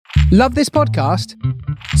Love this podcast?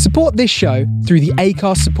 Support this show through the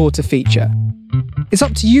Acast supporter feature. It's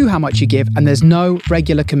up to you how much you give, and there's no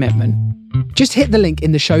regular commitment. Just hit the link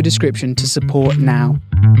in the show description to support now.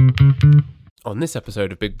 On this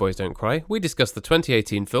episode of Big Boys Don't Cry, we discuss the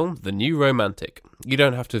 2018 film, The New Romantic. You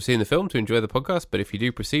don't have to have seen the film to enjoy the podcast, but if you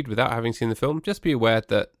do proceed without having seen the film, just be aware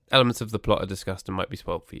that elements of the plot are discussed and might be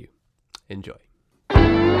spoiled for you. Enjoy.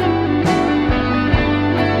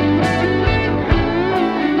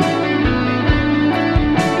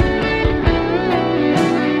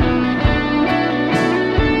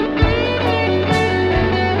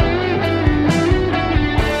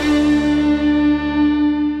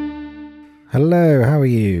 Hello, how are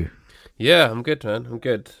you? Yeah, I'm good, man. I'm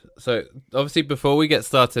good. So, obviously, before we get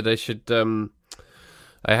started,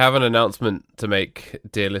 I have an announcement to make,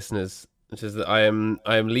 dear listeners, which is that I am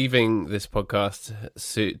leaving this podcast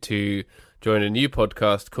to join a new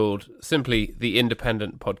podcast called simply The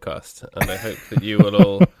Independent Podcast, and I hope that you will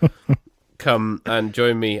all come and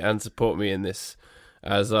join me and support me in this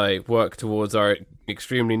as I work towards our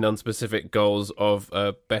extremely non-specific goals of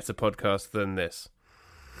a better podcast than this.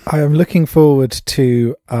 I am looking forward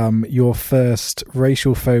to your first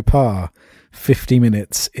racial faux pas 50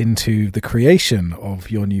 minutes into the creation of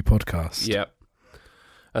your new podcast. Yep.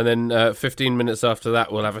 And then 15 minutes after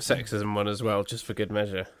that, we'll have a sexism one as well, just for good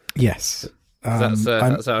measure. Yes. That's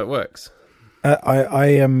how it works. I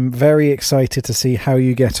am very excited to see how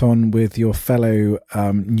you get on with your fellow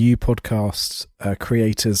new podcast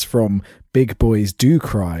creators from Big Boys Do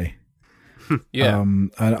Cry. Yeah.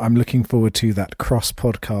 And I'm looking forward to that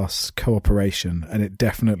cross-podcast cooperation, and it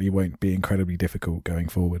definitely won't be incredibly difficult going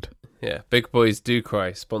forward. Yeah, Big Boys Do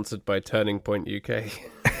Cry, sponsored by Turning Point UK.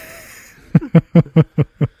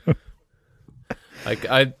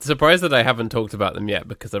 I'm surprised that I haven't talked about them yet,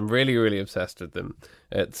 because I'm really, really obsessed with them.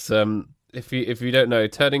 It's if you don't know,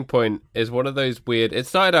 Turning Point is one of those weird. It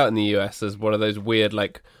started out in the US as one of those weird,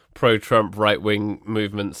 like, pro-Trump right-wing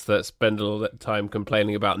movements that spend all that time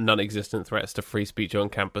complaining about non-existent threats to free speech on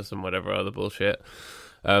campus and whatever other bullshit.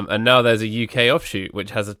 And now there's a UK offshoot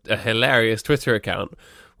which has a hilarious Twitter account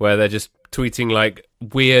where they're just tweeting like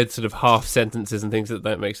weird sort of half sentences and things that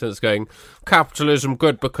don't make sense, going, capitalism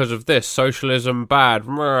good because of this, socialism bad,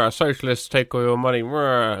 socialists take all your money,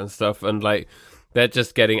 and stuff. And like, they're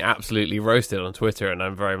just getting absolutely roasted on Twitter, and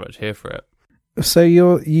I'm very much here for it. So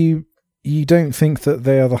you don't think that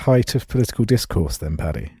they are the height of political discourse then,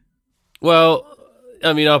 Paddy? Well,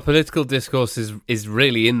 I mean, our political discourse is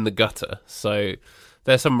really in the gutter, so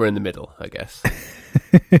they're somewhere in the middle, I guess.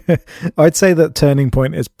 I'd say that Turning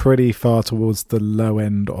Point is pretty far towards the low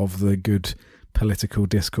end of the good political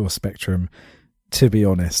discourse spectrum, to be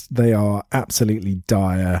honest. They are absolutely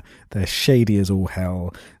dire. They're shady as all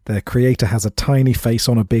hell. Their creator has a tiny face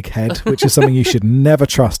on a big head, which is something you should never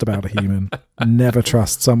trust about a human. Never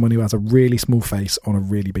trust someone who has a really small face on a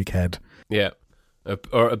really big head. Yeah.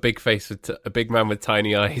 Or a big face with a big man with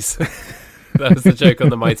tiny eyes. That was the joke on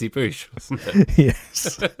the Mighty Boosh, wasn't it?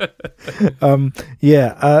 Yes.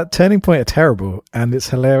 Turning Point are terrible, and it's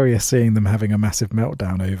hilarious seeing them having a massive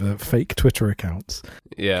meltdown over fake Twitter accounts.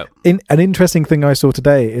 Yeah. An interesting thing I saw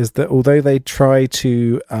today is that although they try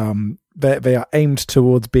to, they are aimed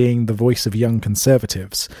towards being the voice of young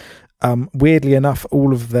conservatives, weirdly enough,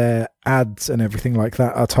 all of their ads and everything like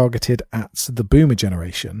that are targeted at the boomer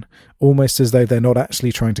generation, almost as though they're not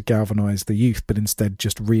actually trying to galvanize the youth, but instead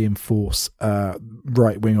just reinforce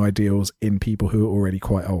right-wing ideals in people who are already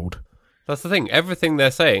quite old. That's the thing. Everything they're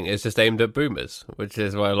saying is just aimed at boomers, which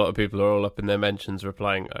is why a lot of people are all up in their mentions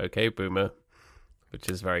replying, okay, boomer, which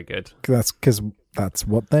is very good. That's because that's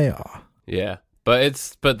what they are. Yeah. But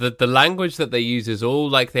the language that they use is all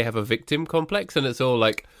like they have a victim complex, and it's all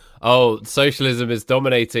like, oh, socialism is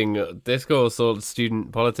dominating discourse or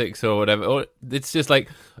student politics or whatever. Or it's just like,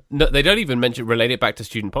 no, they don't even relate it back to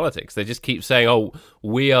student politics. They just keep saying, oh,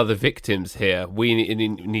 we are the victims here. We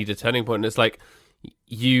need a turning point. And it's like,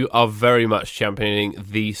 you are very much championing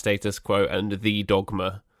the status quo and the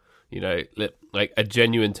dogma. You know, like a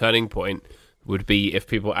genuine turning point would be if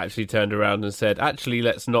people actually turned around and said, actually,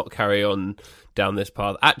 let's not carry on down this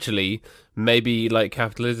path. Actually, maybe like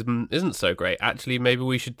capitalism isn't so great. Actually, maybe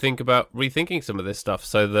we should think about rethinking some of this stuff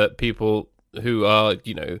so that people who are,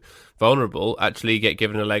 you know, vulnerable actually get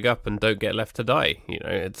given a leg up and don't get left to die. You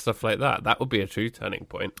know, it's stuff like that. That would be a true turning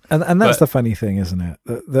point. And that's the funny thing, isn't it?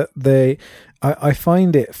 That I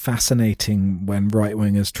find it fascinating when right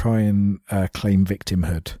wingers try and claim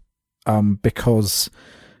victimhood, because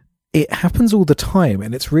it happens all the time,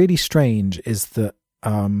 and it's really strange. Is that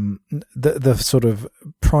the sort of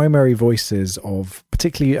primary voices of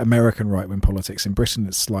particularly American right wing politics, in Britain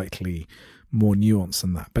it's slightly more nuanced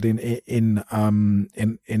than that. But in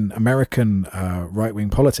American right-wing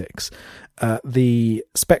politics, the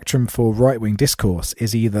spectrum for right-wing discourse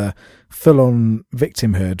is either full-on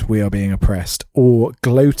victimhood, we are being oppressed, or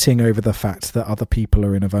gloating over the fact that other people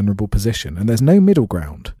are in a vulnerable position. And there's no middle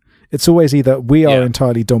ground. It's always either we are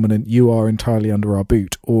entirely dominant, you are entirely under our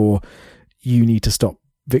boot, or you need to stop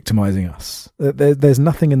victimizing us. There's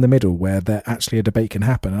nothing in the middle where there actually a debate can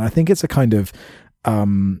happen. And I think it's a kind of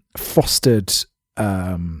fostered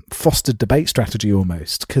debate strategy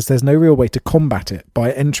almost, because there's no real way to combat it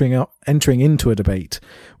by entering into a debate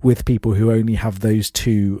with people who only have those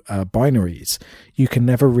two binaries. You can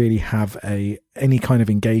never really have any kind of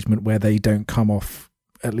engagement where they don't come off,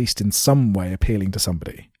 at least in some way, appealing to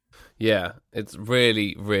somebody. Yeah, it's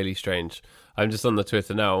really, really strange. I'm just on the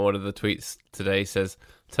Twitter now, and one of the tweets today says,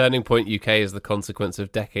 "Turning Point UK is the consequence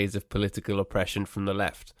of decades of political oppression from the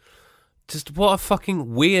left." Just what a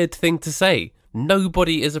fucking weird thing to say.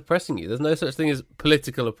 Nobody is oppressing you. There's no such thing as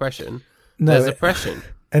political oppression. There's oppression.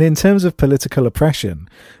 And in terms of political oppression,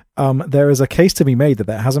 there is a case to be made that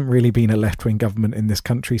there hasn't really been a left-wing government in this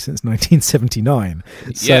country since 1979.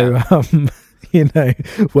 So,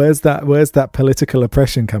 where's that political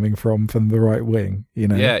oppression coming from the right wing?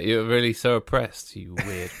 Yeah, you're really so oppressed, you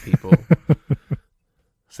weird people.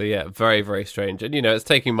 So yeah, very, very strange. And it's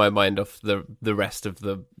taking my mind off the rest of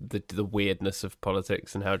the weirdness of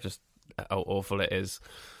politics and how awful it is.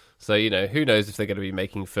 So who knows if they're going to be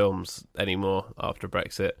making films anymore after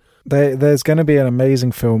Brexit. There's going to be an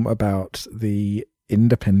amazing film about the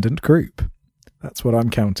independent group. That's what I'm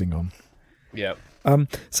counting on. Yeah.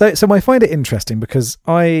 So I find it interesting because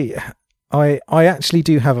I actually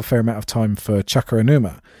do have a fair amount of time for Chuka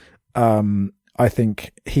Umunna. I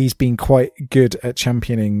think he's been quite good at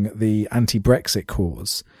championing the anti-Brexit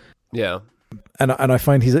cause. Yeah. And I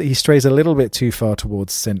find he strays a little bit too far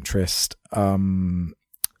towards centrist,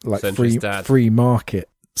 free market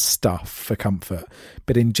stuff for comfort.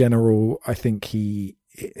 But in general, I think he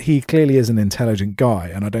clearly is an intelligent guy,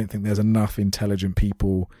 and I don't think there's enough intelligent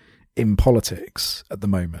people in politics at the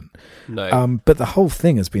moment. No. But the whole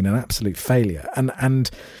thing has been an absolute failure, and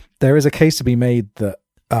there is a case to be made that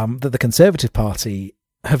the Conservative Party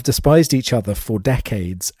have despised each other for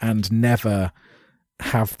decades and never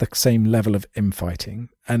have the same level of infighting.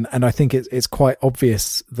 And I think it's quite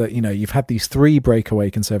obvious that you've had these 3 breakaway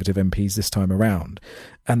Conservative MPs this time around,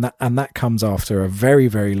 and that comes after a very,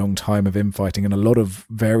 very long time of infighting and a lot of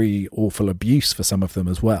very awful abuse for some of them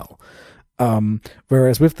as well.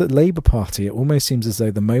 Whereas with the Labour Party, it almost seems as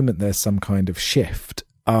though the moment there's some kind of shift,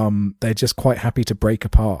 they're just quite happy to break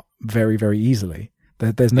apart very, very easily.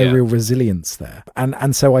 There's no real resilience there.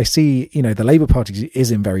 And so I see, the Labour Party is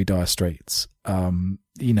in very dire straits.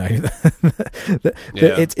 It's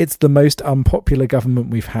the most unpopular government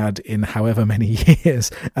we've had in however many years,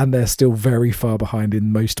 and they're still very far behind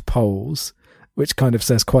in most polls, which kind of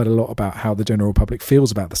says quite a lot about how the general public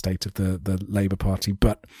feels about the state of the Labour Party.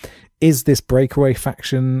 But is this breakaway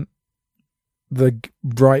faction the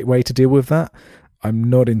right way to deal with that? I'm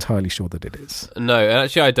not entirely sure that it is. No, and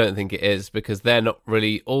actually I don't think it is, because they're not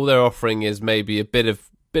really, all they're offering is maybe a bit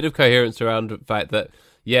of coherence around the fact that,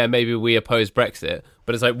 yeah, maybe we oppose Brexit,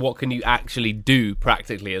 but it's like, what can you actually do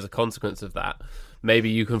practically as a consequence of that?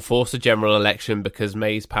 Maybe you can force a general election because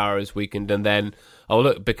May's power is weakened, and then,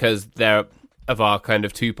 because they're of our kind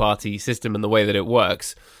of 2-party system and the way that it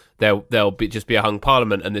works, there'll just be a hung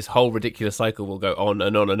parliament, and this whole ridiculous cycle will go on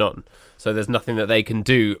and on and on. So there's nothing that they can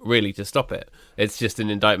do really to stop it. It's just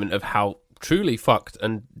an indictment of how truly fucked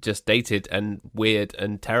and just dated and weird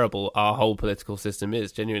and terrible our whole political system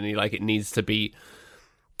is. Genuinely, like, it needs to be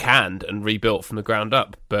canned and rebuilt from the ground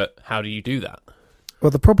up. But how do you do that?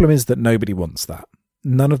 Well, the problem is that nobody wants that.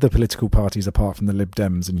 None of the political parties, apart from the Lib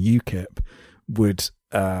Dems and UKIP, would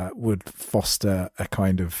foster a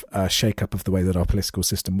kind of shake-up of the way that our political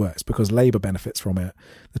system works, because Labour benefits from it,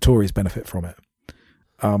 the Tories benefit from it.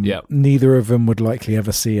 Neither of them would likely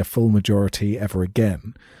ever see a full majority ever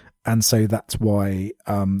again, and so that's why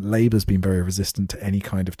Labour's been very resistant to any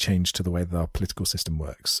kind of change to the way that our political system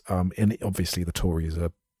works. And obviously the Tories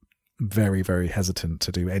are very, very hesitant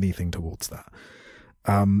to do anything towards that.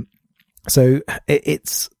 So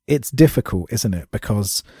it's difficult, isn't it?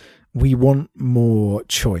 Because we want more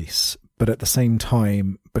choice, but at the same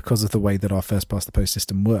time, because of the way that our first past the post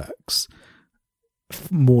system works,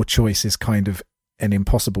 more choice is kind of an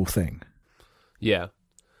impossible thing. Yeah.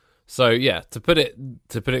 So yeah, to put it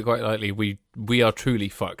quite lightly, we are truly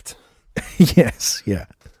fucked. Yes, yeah.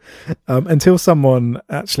 Until someone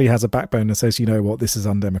actually has a backbone and says, you know what, this is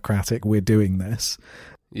undemocratic, we're doing this.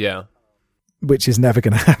 Yeah. Which is never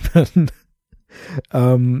going to happen.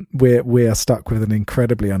 we are stuck with an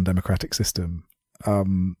incredibly undemocratic system,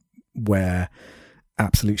 where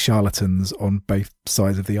absolute charlatans on both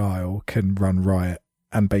sides of the aisle can run riot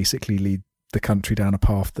and basically lead the country down a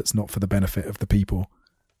path that's not for the benefit of the people.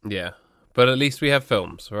 Yeah, but at least we have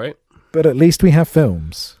films, right? But at least we have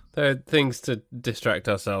films. There are things to distract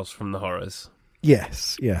ourselves from the horrors.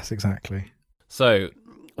 Yes, exactly. So,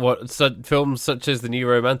 films such as The New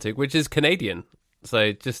Romantic, which is Canadian.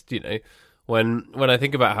 So, just, when I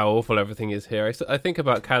think about how awful everything is here, I think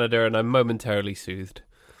about Canada and I'm momentarily soothed.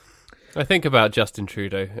 I think about Justin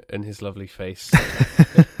Trudeau and his lovely face.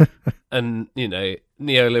 And,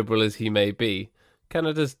 neoliberal as he may be,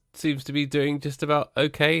 Canada seems to be doing just about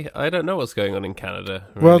okay. I don't know what's going on in Canada.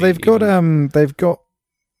 Really, well, they've got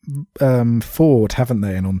Ford, haven't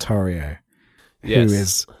they, in Ontario? Yes. Who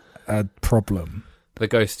is a problem. The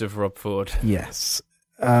ghost of Rob Ford. Yes.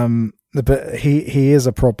 But he is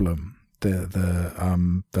a problem.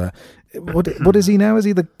 What is he now? Is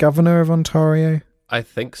he the governor of Ontario? I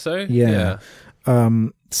think so. Yeah.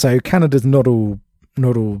 So Canada's not all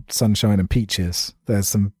sunshine and peaches. There's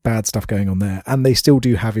some bad stuff going on there, and they still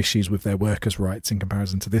do have issues with their workers' rights in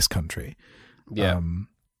comparison to this country. Yeah.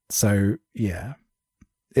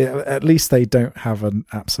 At least they don't have an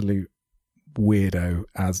absolute weirdo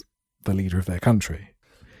as the leader of their country.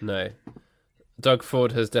 No. Doug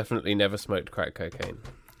Ford has definitely never smoked crack cocaine.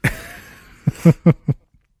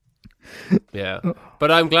 Yeah.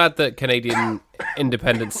 But I'm glad that Canadian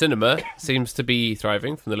independent cinema seems to be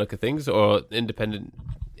thriving from the look of things, or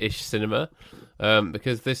independent-ish cinema,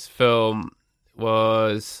 because this film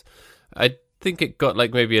was... I think it got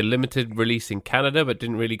like maybe a limited release in Canada, but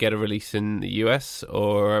didn't really get a release in the US,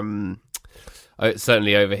 or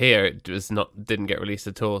certainly over here it didn't get released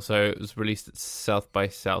at all. So it was released at South by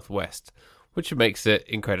Southwest, which makes it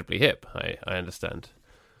incredibly hip. I understand.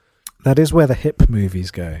 That is where the hip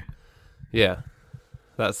movies go. Yeah,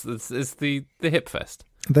 it's the hip fest.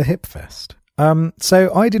 The hip fest.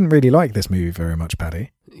 So I didn't really like this movie very much,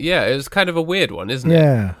 Paddy. Yeah, it was kind of a weird one, isn't it?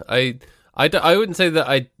 Yeah. I wouldn't say that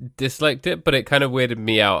I disliked it, but it kind of weirded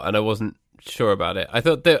me out, and I wasn't sure about it. I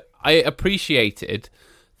thought that I appreciated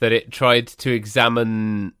that it tried to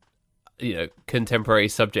examine, contemporary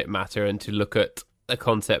subject matter and to look at the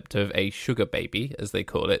concept of a sugar baby, as they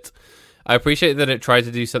call it. I appreciate that it tried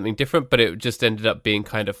to do something different, but it just ended up being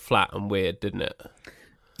kind of flat and weird, didn't it?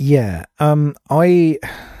 Yeah. To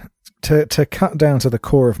cut down to the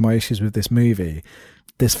core of my issues with this movie,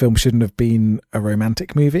 this film shouldn't have been a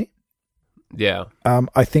romantic movie. Yeah.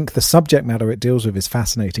 I think the subject matter it deals with is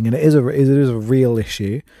fascinating, and it is a real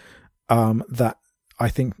issue that I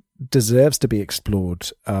think deserves to be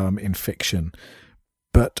explored in fiction.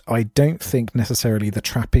 But I don't think necessarily the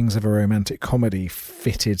trappings of a romantic comedy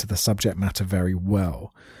fitted the subject matter very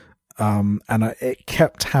well. It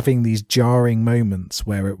kept having these jarring moments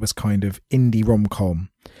where it was kind of indie rom-com,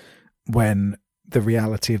 when the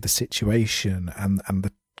reality of the situation and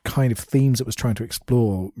the kind of themes it was trying to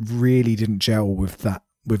explore really didn't gel with that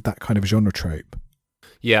kind of genre trope.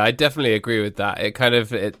 Yeah, I definitely agree with that.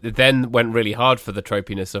 It then went really hard for the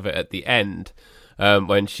tropiness of it at the end.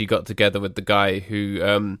 When she got together with the guy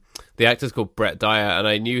who, the actor's called Brett Dyer, and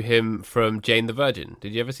I knew him from Jane the Virgin.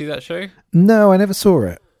 Did you ever see that show? No, I never saw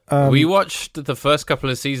it. We watched the first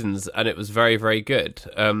couple of seasons, and it was very, very good.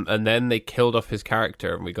 And then they killed off his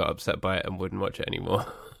character, and we got upset by it and wouldn't watch it anymore.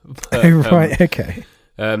 But, right, okay.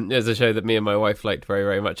 It's a show that me and my wife liked very,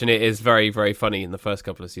 very much, and it is very, very funny in the first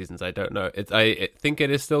couple of seasons. I don't know. I think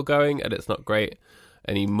it is still going, and it's not great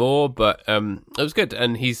anymore, but it was good,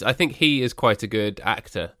 and I think he is quite a good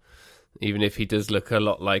actor, even if he does look a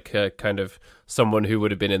lot like a kind of someone who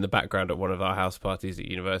would have been in the background at one of our house parties at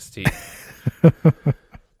university.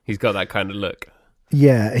 He's got that kind of look.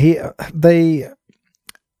 Yeah,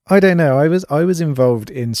 I don't know. I was involved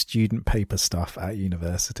in student paper stuff at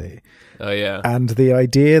university. Oh yeah. And the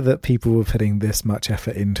idea that people were putting this much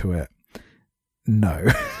effort into it, no.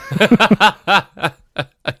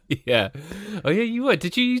 Yeah. Oh yeah, you were.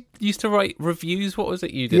 Did you used to write reviews? What was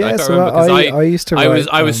it you did? Yeah, I can't remember, because I used to write,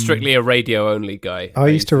 I was strictly a radio only guy. I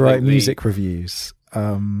used to write music reviews. Which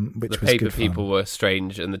the was paper good people fun. were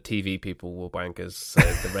strange, and the TV people were wankers. So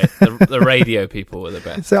the radio people were the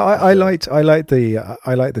best. So I liked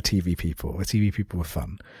the TV people. The TV people were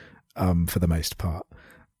fun, for the most part.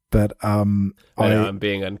 But I'm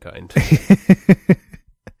being unkind.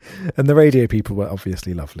 And the radio people were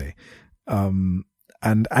obviously lovely. And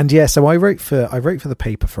yeah, so I wrote for the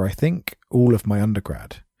paper for I think all of my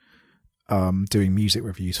undergrad, doing music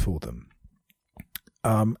reviews for them.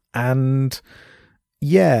 And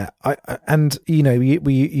Yeah, and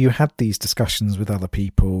you had these discussions with other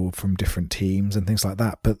people from different teams and things like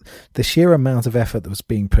that, but the sheer amount of effort that was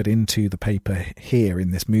being put into the paper here in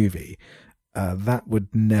this movie, that would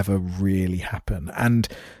never really happen. And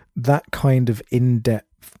that kind of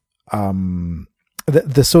in-depth,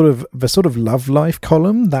 the sort of love life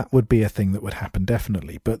column, that would be a thing that would happen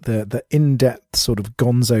definitely. But the in-depth sort of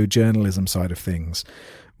gonzo journalism side of things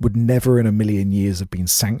would never in a million years have been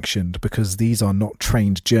sanctioned, because these are not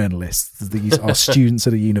trained journalists. These are students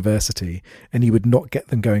at a university, and you would not get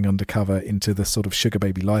them going undercover into the sort of sugar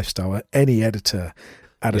baby lifestyle. Any editor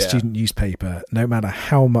at a student newspaper, no matter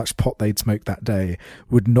how much pot they'd smoked that day,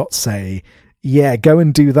 would not say, yeah, go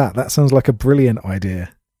and do that. That sounds like a brilliant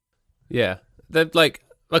idea. Yeah. They're like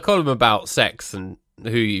a column about sex and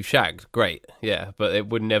who you've shagged, great, yeah, but it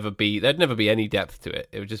would never be, there'd never be any depth to it.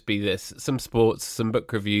 It would just be this, some sports, some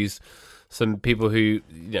book reviews, some people who,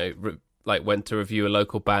 like went to review a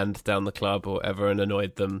local band down the club or whatever and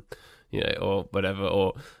annoyed them, or whatever,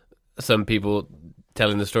 or some people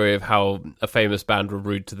telling the story of how a famous band were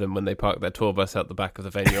rude to them when they parked their tour bus out the back of the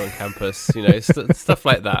venue on campus, stuff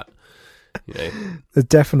like that.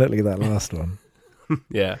 Definitely that last one.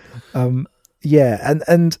 Yeah. Yeah,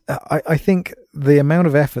 and I think the amount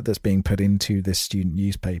of effort that's being put into this student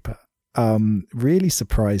newspaper really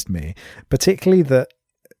surprised me, particularly that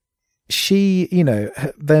she,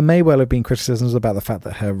 there may well have been criticisms about the fact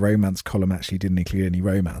that her romance column actually didn't include any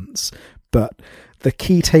romance, but the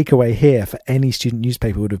key takeaway here for any student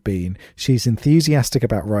newspaper would have been she's enthusiastic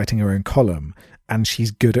about writing her own column and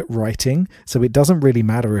she's good at writing, so it doesn't really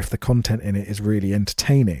matter if the content in it is really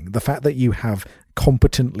entertaining. The fact that you have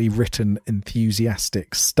competently written,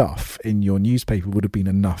 enthusiastic stuff in your newspaper would have been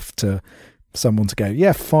enough to someone to go,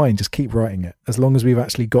 yeah, fine, just keep writing it, as long as we've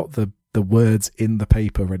actually got the words in the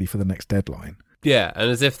paper ready for the next deadline. Yeah,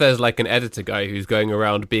 and as if there's like an editor guy who's going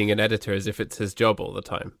around being an editor as if it's his job all the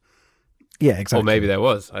time. Yeah, exactly. Or maybe there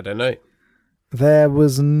was, I don't know. There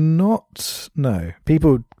was not, no.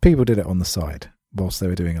 People did it on the side whilst they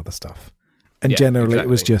were doing other stuff. And generally exactly. It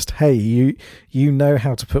was just, hey, you know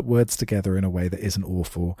how to put words together in a way that isn't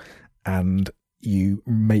awful, and you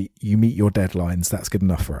meet your deadlines. That's good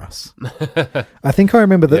enough for us. I think I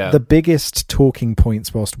remember that the biggest talking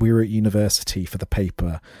points whilst we were at university for the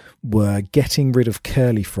paper were getting rid of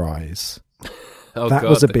curly fries. That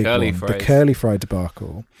was a big one. Fries. The curly fry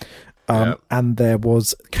debacle. And there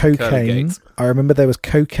was cocaine. I remember there was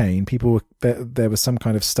cocaine. There was some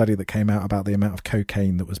kind of study that came out about the amount of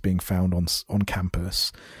cocaine that was being found on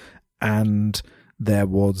campus, and there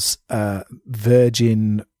was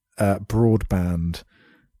Virgin broadband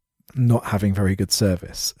not having very good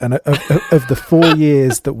service. And of the 4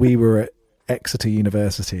 years that we were at Exeter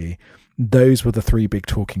University, those were the three big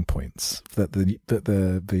talking points. That the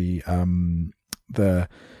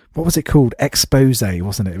what was it called? Expose,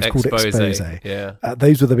 wasn't it? It was called Expose. Yeah.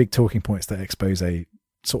 Those were the big talking points that Expose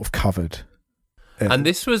sort of covered. And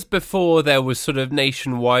this was before there was sort of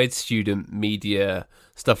nationwide student media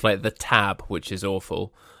stuff like the Tab, which is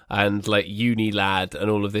awful, and like Unilad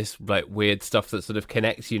and all of this like weird stuff that sort of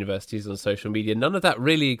connects universities on social media. None of that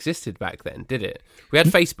really existed back then, did it? We had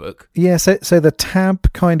Facebook. Yeah, so the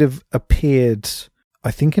Tab kind of appeared,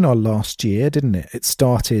 I think, in our last year, didn't it? It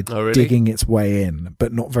started digging its way in,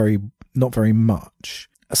 but not very much.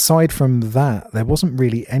 Aside from that, there wasn't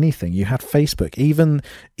really anything. You had Facebook. Even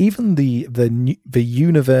the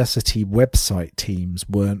university website teams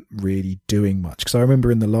weren't really doing much. Because I remember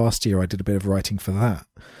in the last year I did a bit of writing for that,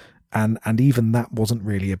 and even that wasn't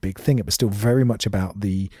really a big thing. It was still very much about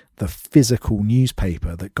the physical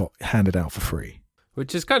newspaper that got handed out for free.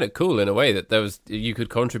 Which is kind of cool in a way that you could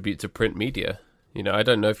contribute to print media. I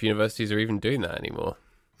don't know if universities are even doing that anymore.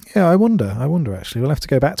 Yeah, I wonder actually. We'll have to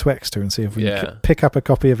go back to Exeter and see if we can pick up a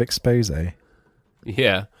copy of Expose.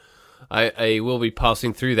 Yeah. I will be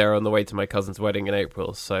passing through there on the way to my cousin's wedding in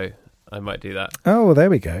April, so I might do that. Oh, well, there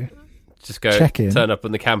we go. Just go turn up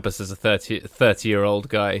on the campus as a 30-year-old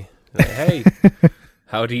guy. Like, hey,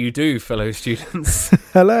 how do you do, fellow students?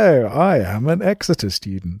 Hello, I am an Exeter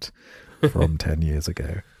student from 10 years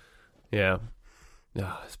ago. Yeah.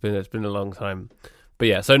 It's been a long time. But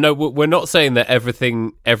yeah, so no, we're not saying that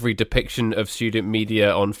every depiction of student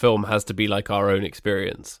media on film has to be like our own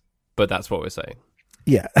experience, but that's what we're saying.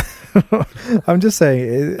 Yeah. I'm just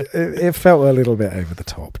saying it felt a little bit over the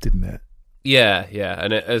top, didn't it? Yeah,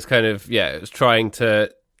 and it was kind of, it was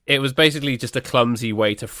it was basically just a clumsy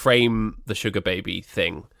way to frame the sugar baby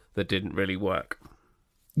thing that didn't really work.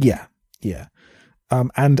 Yeah.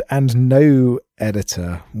 And no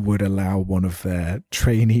editor would allow one of their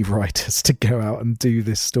trainee writers to go out and do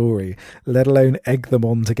this story, let alone egg them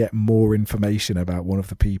on to get more information about one of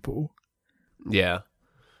the people. Yeah,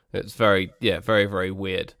 it's very very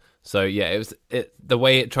weird. So yeah, the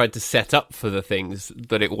way it tried to set up for the things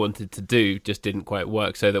that it wanted to do just didn't quite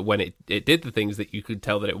work. So that when it did the things that you could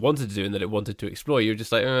tell that it wanted to do and that it wanted to explore, you were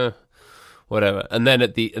just like, whatever. And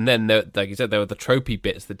then there, like you said, there were the tropey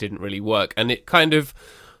bits that didn't really work, and it kind of,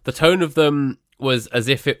 the tone of them was as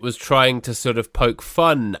if it was trying to sort of poke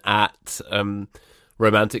fun at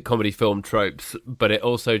romantic comedy film tropes, but it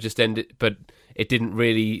also just but it didn't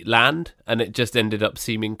really land, and it just ended up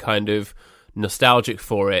seeming kind of nostalgic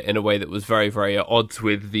for it in a way that was very very at odds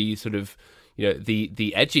with the sort of, you know,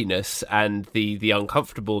 the edginess and the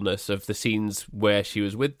uncomfortableness of the scenes where she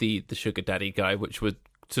was with the sugar daddy guy, which were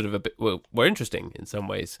sort of a bit were interesting in some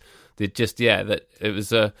ways. That it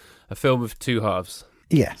was a film of two halves.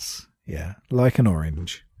 Yes, yeah, like an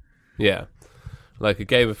orange. Yeah, like a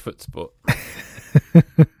game of foot sport.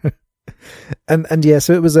 and yeah,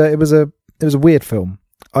 so it was a weird film.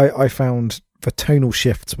 I found the tonal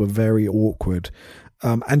shifts were very awkward,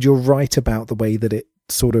 and you're right about the way that it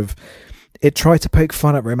tried to poke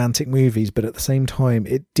fun at romantic movies, but at the same time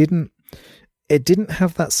it didn't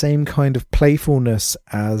have that same kind of playfulness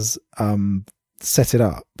as Set It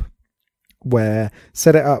Up, where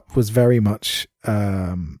Set It Up was very much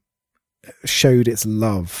showed its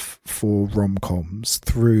love for rom-coms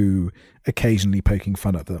through occasionally poking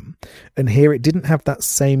fun at them, and here it didn't have that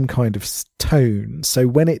same kind of tone. So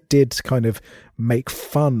when it did kind of make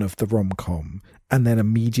fun of the rom-com and then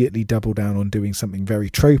immediately double down on doing something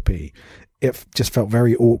very tropey, it just felt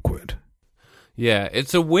very awkward. Yeah,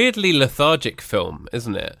 it's a weirdly lethargic film,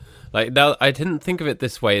 isn't it? Like, now, I didn't think of it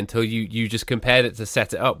this way until you just compared it to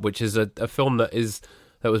Set It Up, which is a film that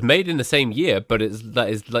was made in the same year, but that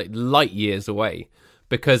is like light years away,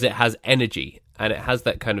 because it has energy and it has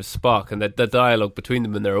that kind of spark, and the dialogue between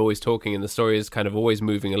them, and they're always talking, and the story is kind of always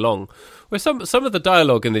moving along. Where some of the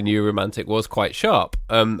dialogue in the New Romantic was quite sharp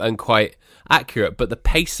and quite accurate, but the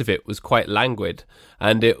pace of it was quite languid,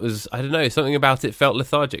 and it was, I don't know, something about it felt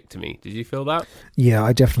lethargic to me. Did you feel that? Yeah,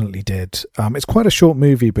 I definitely did. It's quite a short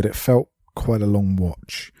movie, but it felt quite a long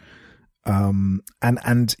watch.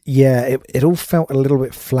 And yeah, it all felt a little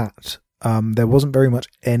bit flat. There wasn't very much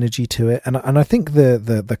energy to it, and I think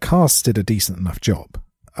the cast did a decent enough job.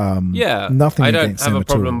 Yeah, nothing. I don't against have them a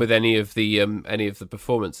problem at all. with any of the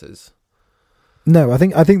performances. No, I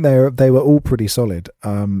think they were all pretty solid.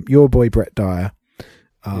 Your boy Brett Dyer,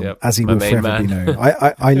 as he will forever be known.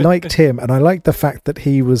 I liked him, and I liked the fact that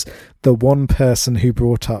he was the one person who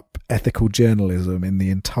brought up ethical journalism in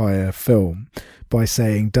the entire film by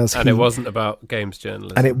saying, and it wasn't about games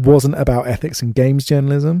journalism. And it wasn't about ethics and games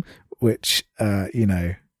journalism, which,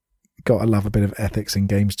 gotta love a bit of ethics in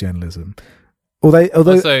games journalism. Although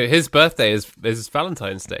also his birthday is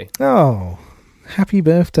Valentine's Day. Oh, happy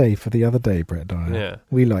birthday for the other day, Brett Dyer. Yeah.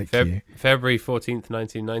 We like you. February 14th,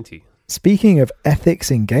 1990. Speaking of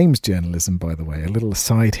ethics in games journalism, by the way, a little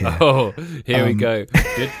aside here. Oh, here we go.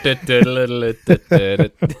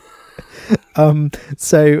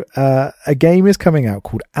 So a game is coming out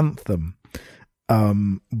called Anthem.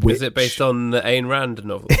 Is it based on the Ayn Rand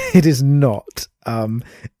novel? It is not.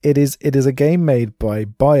 It is a game made by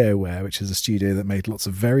BioWare, which is a studio that made lots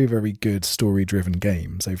of very, very good story-driven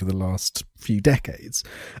games over the last few decades.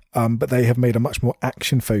 But they have made a much more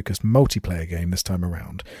action-focused multiplayer game this time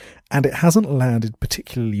around, and it hasn't landed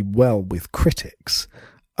particularly well with critics.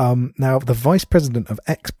 Now, the vice president of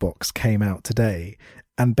Xbox came out today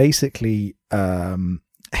and basically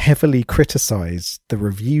heavily criticised the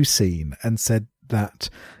review scene and said that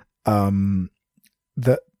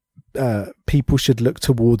people should look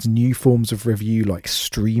towards new forms of review like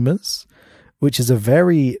streamers, which is a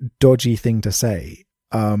very dodgy thing to say,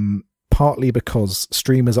 partly because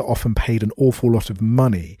streamers are often paid an awful lot of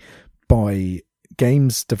money by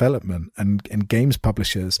games development and games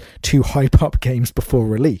publishers to hype up games before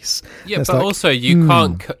release. Yeah, but like, also you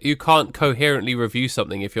can't coherently review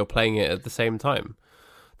something if you're playing it at the same time.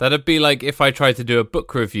 That'd be like if I tried to do a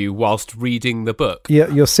book review whilst reading the book. Yeah,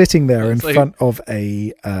 you're sitting there in front of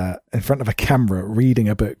a camera reading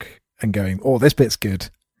a book and going, "Oh, this bit's good."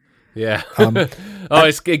 Yeah.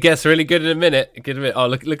 It gets really good in a minute. Oh,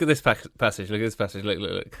 look at this passage. Look at this passage.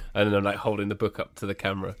 Look. And then I'm like holding the book up to the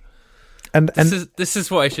camera. And this is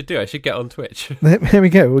what I should do. I should get on Twitch. There we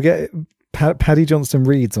go. We'll get Paddy Johnston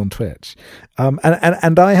reads on Twitch.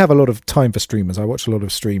 And I have a lot of time for streamers. I watch a lot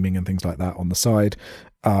of streaming and things like that on the side.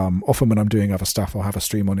 Often when I'm doing other stuff, I'll have a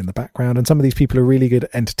stream on in the background, and some of these people are really good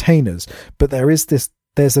entertainers, but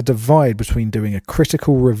there's a divide between doing a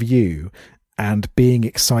critical review and being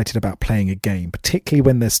excited about playing a game, particularly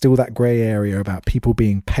when there's still that grey area about people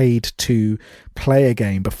being paid to play a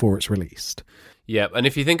game before it's released. Yeah, and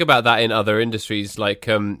if you think about that in other industries, like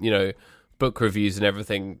book reviews and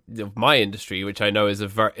everything of my industry, which I know is a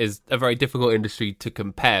very difficult industry to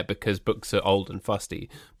compare because books are old and fusty.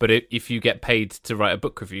 But if you get paid to write a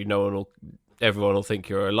book review, everyone will think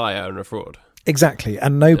you're a liar and a fraud. Exactly,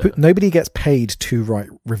 and nobody gets paid to write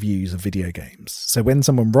reviews of video games. So when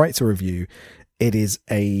someone writes a review, it is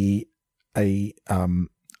a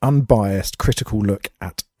unbiased, critical look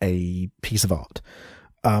at a piece of art.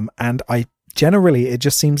 And it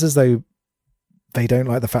just seems as though they don't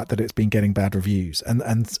like the fact that it's been getting bad reviews.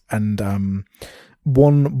 And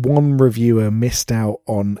one reviewer missed out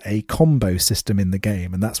on a combo system in the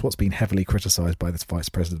game, and that's what's been heavily criticised by this vice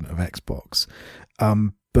president of Xbox.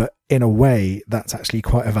 But in a way, that's actually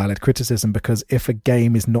quite a valid criticism, because if a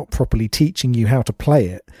game is not properly teaching you how to play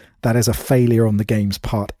it, that is a failure on the game's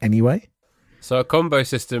part anyway. So a combo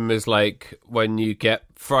system is like when you get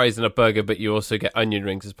fries and a burger, but you also get onion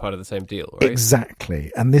rings as part of the same deal, right?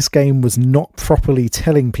 Exactly. And this game was not properly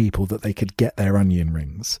telling people that they could get their onion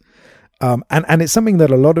rings. And it's something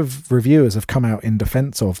that a lot of reviewers have come out in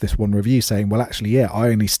defense of this one review, saying, well, actually, yeah, I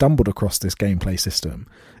only stumbled across this gameplay system.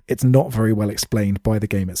 It's not very well explained by the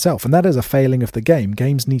game itself. And that is a failing of the game.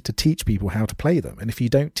 Games need to teach people how to play them. And if you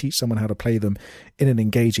don't teach someone how to play them in an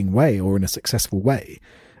engaging way or in a successful way,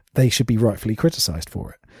 they should be rightfully criticised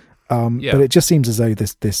for it. But it just seems as though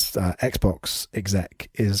this Xbox exec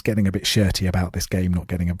is getting a bit shirty about this game not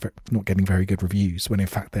getting very good reviews, when in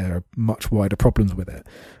fact there are much wider problems with it.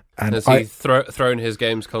 And has he thrown his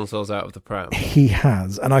games consoles out of the pram? He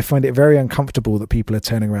has, and I find it very uncomfortable that people are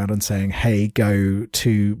turning around and saying, hey, go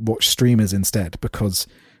to watch streamers instead, because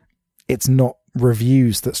it's not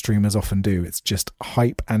reviews that streamers often do. It's just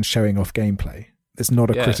hype and showing off gameplay. It's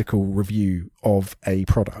not a critical review of a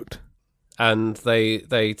product. And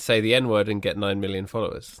they say the N-word and get 9 million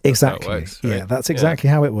followers. That's exactly. How it works, right? Yeah, that's exactly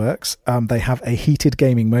how it works. They have a heated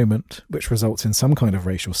gaming moment, which results in some kind of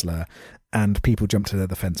racial slur, and people jump to their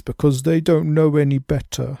defense because they don't know any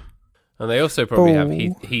better. And they also probably have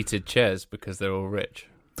heated chairs because they're all rich.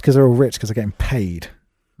 Because they're all rich, because they're getting paid.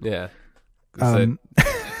 Yeah. Hollering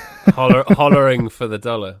for the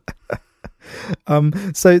dollar.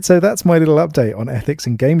 So that's my little update on ethics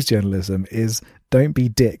in games journalism: is don't be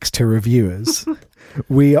dicks to reviewers.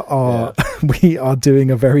 We are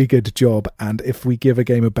doing a very good job, and if we give a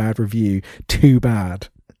game a bad review, too bad.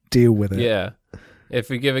 Deal with it. Yeah. If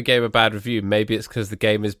we give a game a bad review, maybe it's because the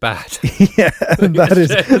game is bad. Yeah,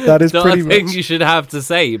 that is not pretty a thing much you should have to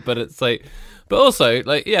say, but it's like, but also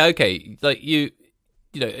like, yeah, okay, like you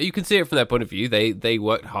can see it from their point of view. They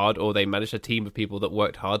worked hard, or they managed a team of people that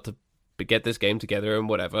worked hard to get this game together and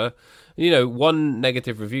whatever. One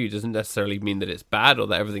negative review doesn't necessarily mean that it's bad, or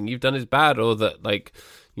that everything you've done is bad, or that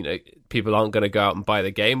people aren't going to go out and buy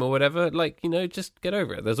the game or whatever. Just get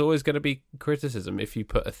over it. There's always going to be criticism if you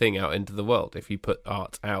put a thing out into the world, if you put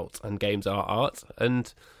art out, and games are art,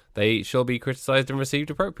 and they shall be criticised and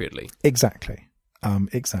received appropriately. Exactly.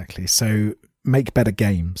 So make better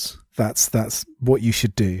games. That's what you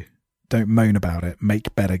should do. Don't moan about it.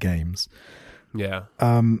 Make better games. Yeah.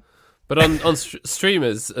 But on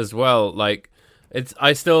streamers as well, I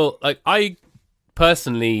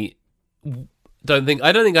personally don't think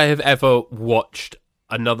I have ever watched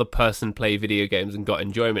another person play video games and got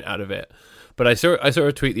enjoyment out of it. But I saw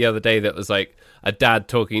a tweet the other day that was like a dad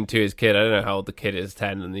talking to his kid. I don't know how old the kid is,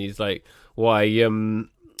 10, and he's like, "Why, you're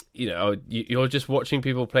just watching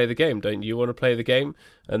people play the game. Don't you want to play the game?"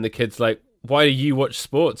 And the kid's like, "Why do you watch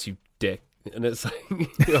sports, you dick?" And it's like,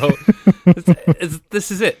 this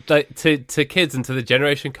is it. Like to kids and to the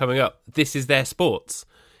generation coming up, this is their sports.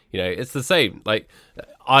 It's the same. Like,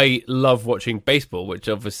 I love watching baseball, which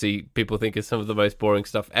obviously people think is some of the most boring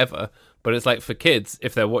stuff ever. But it's like, for kids,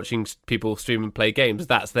 if they're watching people stream and play games,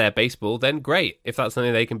 that's their baseball, then great. If that's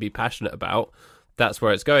something they can be passionate about, that's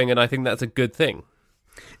where it's going. And I think that's a good thing.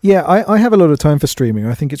 Yeah, I have a lot of time for streaming.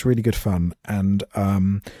 I think it's really good fun. And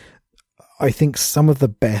I think some of the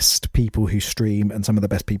best people who stream and some of the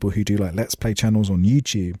best people who do Let's Play channels on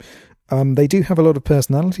YouTube, they do have a lot of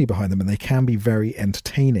personality behind them, and they can be very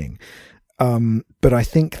entertaining. But I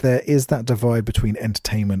think there is that divide between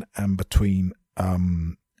entertainment and between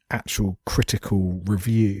actual critical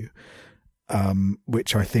review,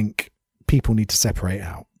 which I think people need to separate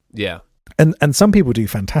out. Yeah. And some people do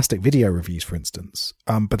fantastic video reviews, for instance,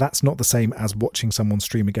 but that's not the same as watching someone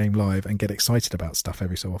stream a game live and get excited about stuff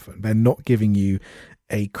every so often. They're not giving you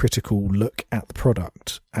a critical look at the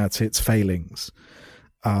product, at its failings.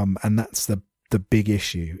 And that's the big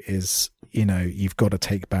issue is, you've got to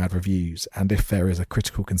take bad reviews, and if there is a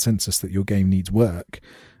critical consensus that your game needs work,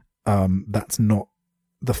 that's not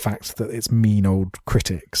the fact that it's mean old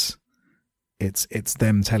critics. It's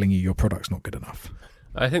them telling you your product's not good enough.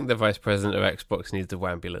 I think the vice president of Xbox needs the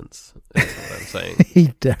Wambulance. That's what I'm saying. He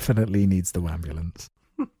definitely needs the Wambulance.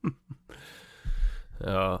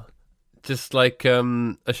 Oh, just like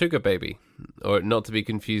a sugar baby, or not to be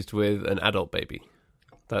confused with an adult baby.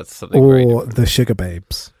 That's something very Or different. the Sugar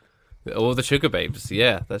Babes. Or the sugar babes.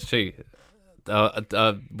 Yeah, that's true.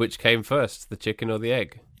 Which came first, the chicken or the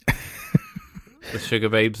egg? The sugar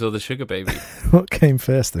babes or the sugar baby? What came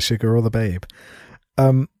first, the sugar or the babe?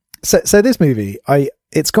 So this movie,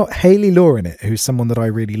 it's got Hayley Law in it, who's someone that I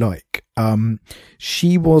really like.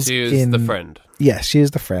 She was the friend. Yes, she is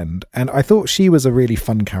the friend, and I thought she was a really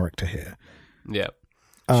fun character here. Yeah.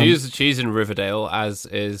 She's in Riverdale, as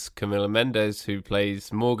is Camila Mendes, who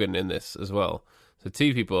plays Morgan in this as well. So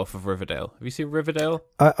 2 people off of Riverdale. Have you seen Riverdale?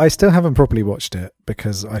 I still haven't properly watched it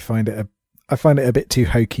because I find it a bit too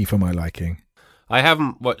hokey for my liking. I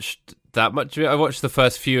haven't watched that much of it. I watched the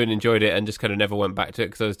first few and enjoyed it and just kind of never went back to it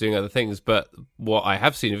because I was doing other things. But what I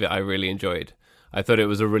have seen of it, I really enjoyed. I thought it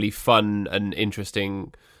was a really fun and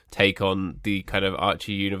interesting take on the kind of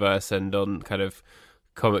Archie universe and on kind of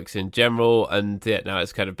comics in general. And yeah, now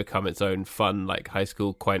it's kind of become its own fun, like high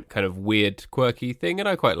school, quite kind of weird, quirky thing. And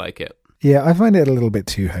I quite like it. Yeah, I find it a little bit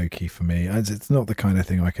too hokey for me. It's not the kind of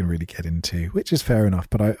thing I can really get into, which is fair enough.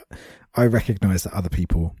 But I recognise that other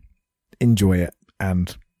people enjoy it,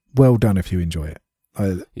 and well done if you enjoy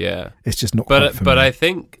it. Yeah, it's just not quite for me. But I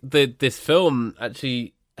think that this film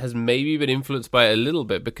actually has maybe been influenced by it a little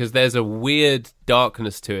bit because there's a weird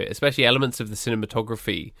darkness to it, especially elements of the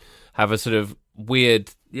cinematography have a sort of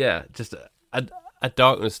weird, just a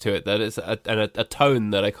darkness to it that it's a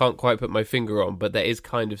tone that I can't quite put my finger on, but that is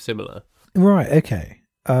kind of similar. Right, okay.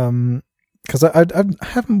 Because I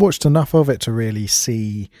haven't watched enough of it to really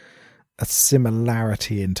see a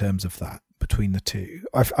similarity in terms of that between the two.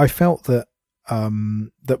 I felt that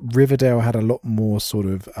that Riverdale had a lot more sort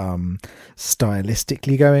of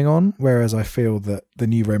stylistically going on, whereas I feel that the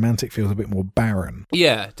New Romantic feels a bit more barren.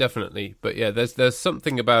 Yeah, definitely. But yeah, there's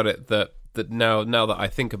something about it that now that I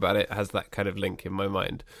think about it has that kind of link in my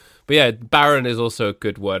mind. But yeah, barren is also a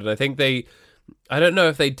good word, and I think I don't know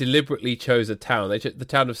if they deliberately chose a town. They chose the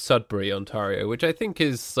town of Sudbury, Ontario, which I think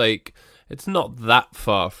is like, it's not that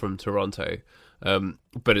far from Toronto,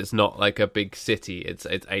 but it's not like a big city. It's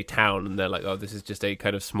a town, and they're like, oh, this is just a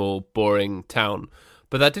kind of small, boring town.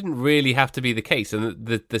 But that didn't really have to be the case, and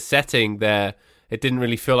the setting there, it didn't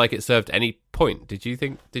really feel like it served any point. Did you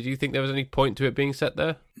think there was any point to it being set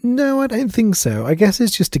there? No, I don't think so. I guess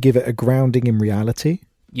it's just to give it a grounding in reality.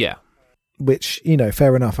 Yeah. Which,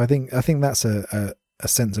 fair enough. I think that's a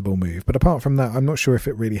sensible move. But apart from that, I'm not sure if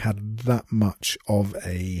it really had that much of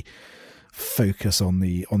a focus on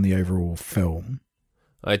the overall film.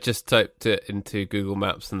 I just typed it into Google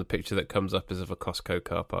Maps, and the picture that comes up is of a Costco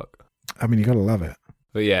car park. I mean, you gotta love it.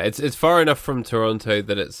 But yeah, it's far enough from Toronto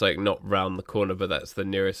that it's like not round the corner, but that's the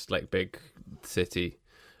nearest like big city.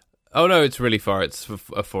 Oh no, it's really far. It's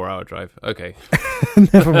a 4-hour drive. Okay.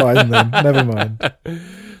 Never mind then. Never mind.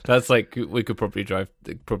 That's like, we could probably drive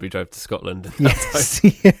to Scotland. Yes,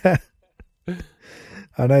 yeah.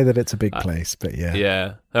 I know that it's a big place, but yeah.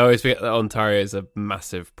 Yeah. I always forget that Ontario is a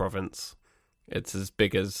massive province. It's as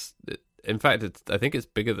big as, in fact, I think it's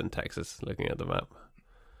bigger than Texas, looking at the map.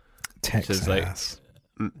 Texas.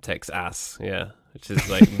 Texas, yeah. Which is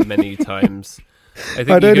like many times. I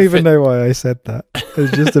don't even know why I said that.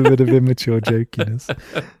 It's just a bit of immature jokiness.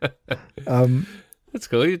 That's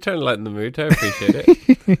cool. You're trying to lighten the mood. I appreciate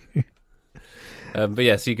it. But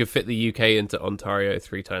yeah, so you could fit the UK into Ontario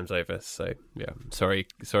 3 times over. So yeah, sorry,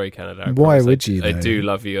 Canada. Why would you? I do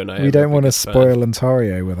love you, and we don't want to spoil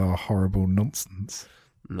Ontario with our horrible nonsense.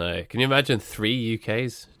 No, can you imagine 3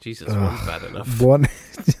 UKs? Jesus, one's bad enough. One.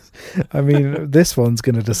 I mean, this one's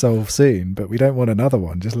going to dissolve soon, but we don't want another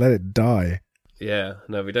one. Just let it die. Yeah,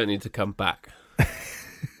 no, we don't need to come back.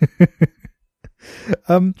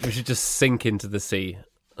 We should just sink into the sea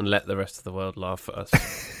and let the rest of the world laugh at us.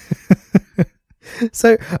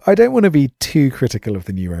 So I don't want to be too critical of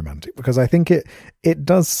the New Romantic, because I think it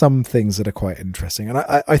does some things that are quite interesting. And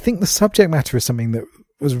I think the subject matter is something that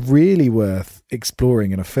was really worth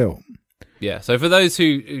exploring in a film. Yeah, so for those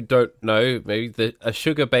who don't know, maybe a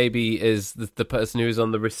sugar baby is the person who is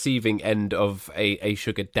on the receiving end of a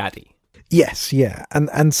sugar daddy. Yes, yeah.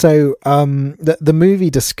 And so the movie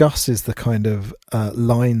discusses the kind of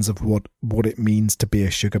lines of what it means to be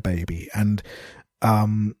a sugar baby. And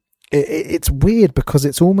it's weird because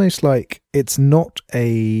it's almost like it's not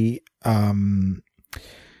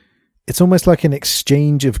it's almost like an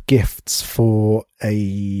exchange of gifts for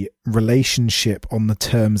a relationship on the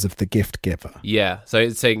terms of the gift giver. Yeah, so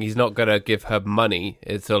it's saying he's not going to give her money.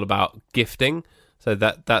 It's all about gifting. So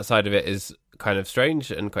that side of it is kind of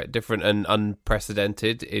strange and quite different and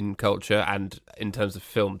unprecedented in culture and in terms of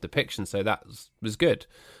film depiction. So that was good.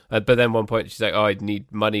 But then one point she's like, oh, I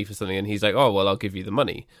need money for something. And he's like, oh, well, I'll give you the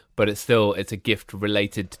money. But it's a gift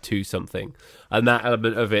related to something. And that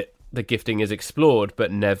element of it, the gifting is explored,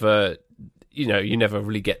 but never, you never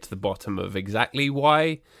really get to the bottom of exactly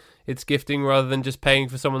why it's gifting rather than just paying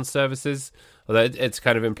for someone's services. Although it's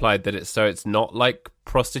kind of implied that it's not like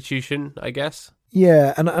prostitution, I guess.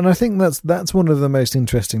 Yeah, and I think that's one of the most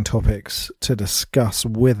interesting topics to discuss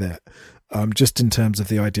with it, just in terms of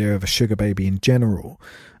the idea of a sugar baby in general.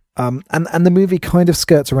 And the movie kind of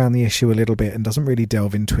skirts around the issue a little bit and doesn't really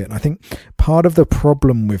delve into it. And I think part of the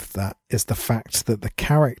problem with that is the fact that the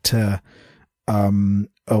character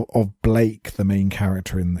of Blake, the main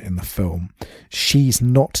character in the film, she's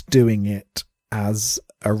not doing it as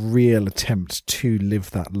a real attempt to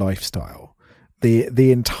live that lifestyle.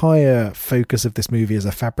 The entire focus of this movie is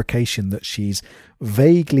a fabrication that she's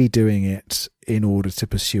vaguely doing it in order to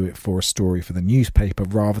pursue it for a story for the newspaper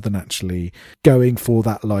rather than actually going for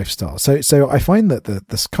that lifestyle. So I find that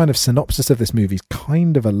this kind of synopsis of this movie is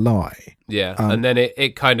kind of a lie. Yeah, and then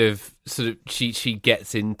it kind of sort of she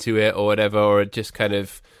gets into it or whatever, or it just kind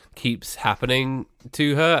of keeps happening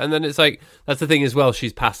to her. And then it's like, that's the thing as well,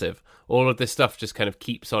 she's passive. All of this stuff just kind of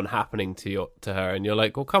keeps on happening to her, and you're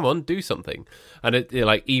like, well, come on, do something. And you're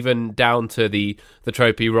like, even down to the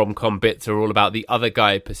tropey rom-com bits are all about the other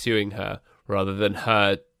guy pursuing her rather than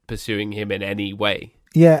her pursuing him in any way.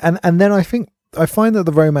 Yeah, and then I find that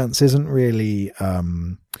the romance isn't really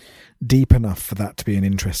deep enough for that to be an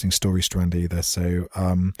interesting story strand either. So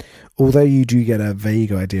although you do get a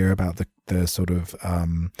vague idea about the sort of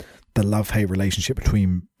the love-hate relationship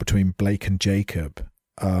between Blake and Jacob,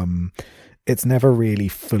 it's never really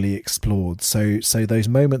fully explored. So those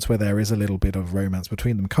moments where there is a little bit of romance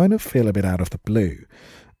between them kind of feel a bit out of the blue.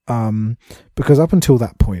 Because up until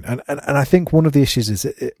that point, and I think one of the issues is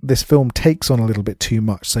this film takes on a little bit too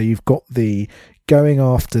much. So you've got the going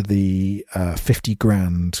after the 50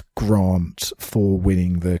 grand grant for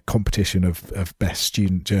winning the competition of best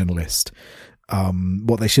student journalist.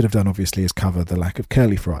 What they should have done, obviously, is cover the lack of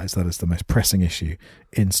curly fries. That is the most pressing issue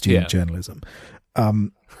in student journalism.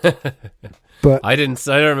 But I don't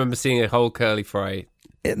remember seeing a whole curly fry.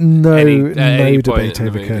 No debate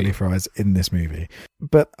over curly fries in this movie.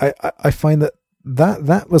 But I find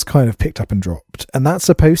that was kind of picked up and dropped, and that's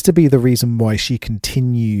supposed to be the reason why she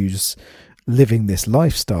continues living this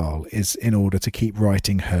lifestyle, is in order to keep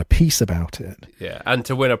writing her piece about it. Yeah, and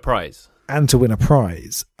to win a prize.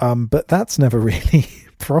 But that's never really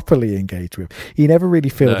properly engaged with. You never really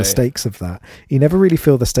feel the stakes of that. You never really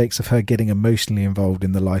feel the stakes of her getting emotionally involved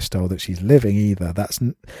in the lifestyle that she's living either. That's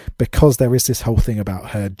because there is this whole thing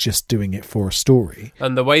about her just doing it for a story.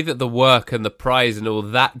 And the way that the work and the prize and all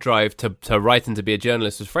that drive to write and to be a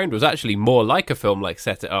journalist was framed was actually more like a film like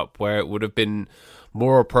Set It Up, where it would have been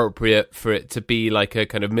more appropriate for it to be like a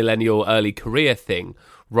kind of millennial early career thing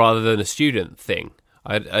rather than a student thing.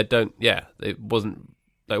 It wasn't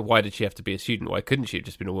like, why did she have to be a student? Why couldn't she have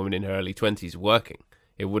just been a woman in her early 20s working?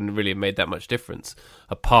 It wouldn't really have made that much difference,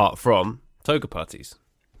 apart from toga parties.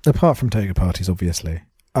 Obviously.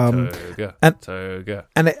 Toga.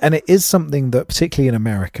 And it is something that, particularly in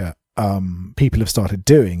America, people have started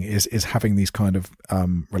doing is having these kind of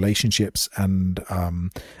relationships and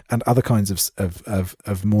other kinds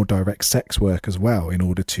of more direct sex work as well, in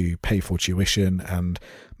order to pay for tuition and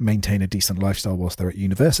maintain a decent lifestyle whilst they're at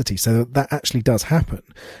university. So that actually does happen.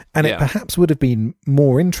 And it perhaps would have been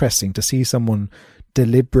more interesting to see someone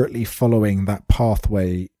deliberately following that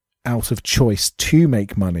pathway out of choice to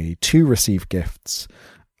make money, to receive gifts,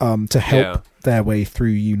 to help their way through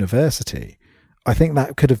university. I think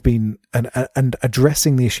that could have been, and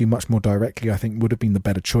addressing the issue much more directly, I think would have been the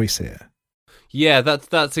better choice here. Yeah,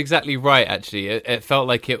 that's exactly right, actually. It felt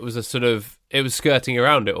like it was it was skirting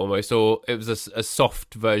around it almost, or it was a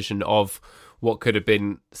soft version of what could have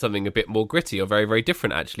been something a bit more gritty or very, very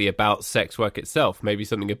different, actually, about sex work itself. Maybe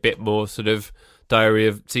something a bit more sort of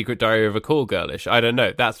Secret Diary of a Call girlish. I don't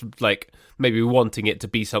know. That's like maybe wanting it to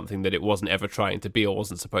be something that it wasn't ever trying to be or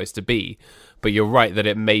wasn't supposed to be. But you're right that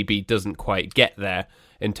it maybe doesn't quite get there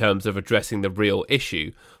in terms of addressing the real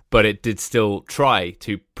issue. But it did still try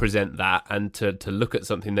to present that and to look at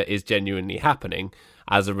something that is genuinely happening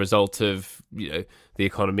as a result of, the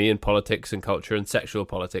economy and politics and culture and sexual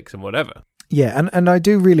politics and whatever. Yeah, and I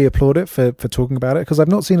do really applaud it for talking about it, because I've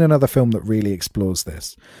not seen another film that really explores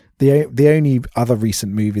this. the only other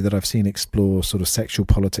recent movie that I've seen explore sort of sexual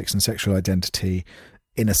politics and sexual identity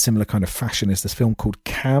in a similar kind of fashion is this film called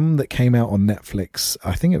Cam that came out on Netflix.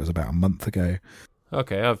 I think it was about a month ago.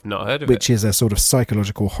 Okay, I've not heard of which is a sort of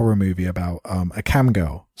psychological horror movie about a cam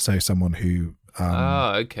girl, so someone who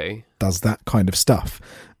does that kind of stuff.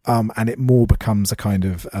 And it more becomes a kind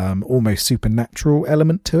of almost supernatural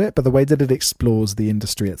element to it, but the way that it explores the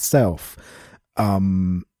industry itself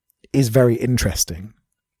is very interesting.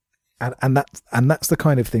 And that's the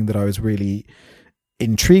kind of thing that I was really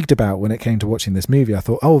intrigued about when it came to watching this movie. I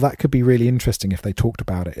thought, oh, that could be really interesting if they talked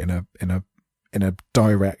about it in a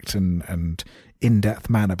direct and in-depth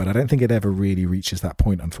manner, but I don't think it ever really reaches that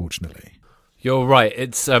point, unfortunately. You're right.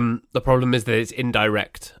 It's the problem is that it's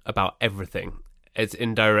indirect about everything. It's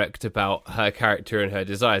indirect about her character and her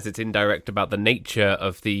desires. It's indirect about the nature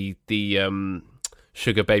of the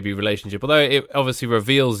sugar baby relationship, although it obviously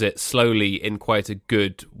reveals it slowly in quite a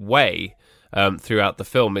good way throughout the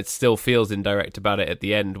film. It still feels indirect about it at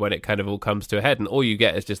the end when it kind of all comes to a head, and all you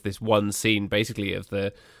get is just this one scene basically of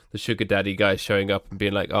the sugar daddy guy showing up and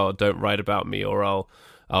being like, oh, don't write about me or I'll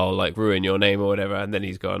like ruin your name or whatever, and then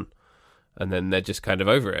he's gone, and then they're just kind of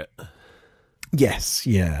over it. Yes,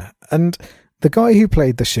 yeah. And the guy who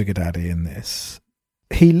played the sugar daddy in this,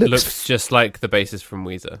 he looks just like the bassist from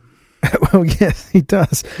Weezer. Well, yes, he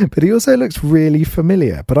does, but he also looks really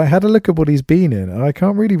familiar. But I had a look at what he's been in, and I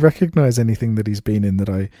can't really recognise anything that he's been in that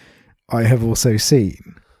I have also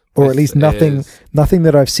seen, or at least nothing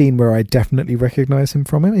that I've seen where I definitely recognise him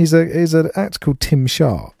from him. He's an actor called Tim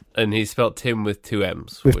Sharp, and he spelt Tim with two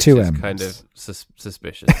M's, with which two is M's, kind of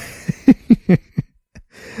suspicious.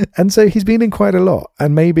 And so he's been in quite a lot,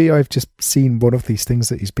 and maybe I've just seen one of these things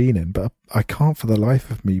that he's been in, but I can't for the life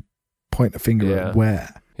of me point a finger at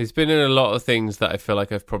where. He's been in a lot of things that I feel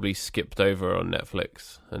like I've probably skipped over on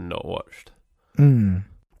Netflix and not watched. Mm.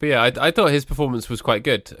 But yeah, I thought his performance was quite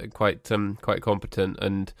good, quite competent,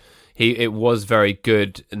 and it was very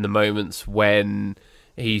good in the moments when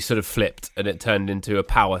he sort of flipped and it turned into a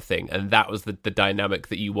power thing, and that was the dynamic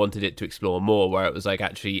that you wanted it to explore more, where it was like,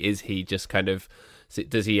 actually, is he just kind of,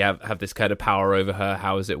 does he have this kind of power over her?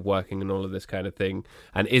 How is it working and all of this kind of thing?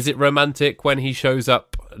 And is it romantic when he shows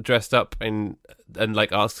up dressed up and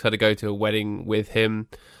like asks her to go to a wedding with him?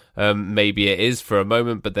 Maybe it is for a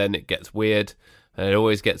moment, but then it gets weird, and it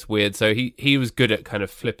always gets weird. So he was good at kind of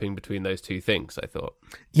flipping between those two things, I thought.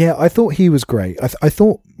 Yeah, I thought he was great. I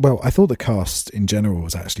thought the cast in general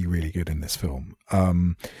was actually really good in this film.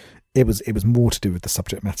 It was more to do with the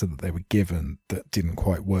subject matter that they were given that didn't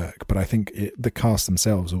quite work, but I think the cast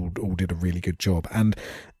themselves all did a really good job, and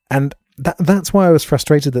that's why I was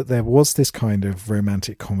frustrated that there was this kind of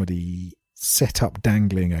romantic comedy set up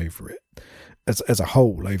dangling over it as a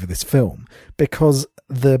whole over this film, because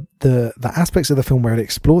the aspects of the film where it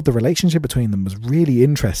explored the relationship between them was really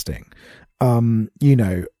interesting.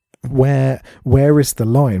 Where is the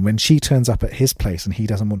line when she turns up at his place and he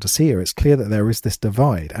doesn't want to see her? It's clear that there is this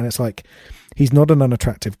divide, and it's like, he's not an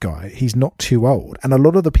unattractive guy, he's not too old, and a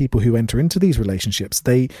lot of the people who enter into these relationships,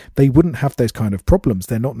 they wouldn't have those kind of problems.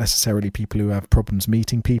 They're not necessarily people who have problems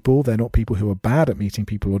meeting people, they're not people who are bad at meeting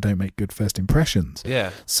people or don't make good first impressions.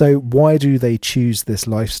 Yeah. So why do they choose this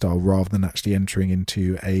lifestyle rather than actually entering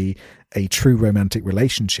into a true romantic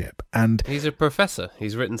relationship? And he's a professor,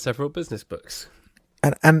 he's written several business books.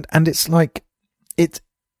 And it's like it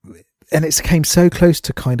came so close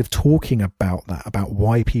to kind of talking about that, about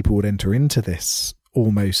why people would enter into this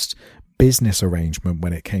almost business arrangement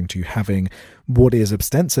when it came to having what is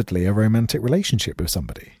ostensibly a romantic relationship with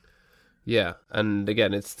somebody. Yeah, and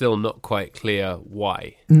again, it's still not quite clear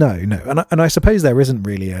why. No, and I suppose there isn't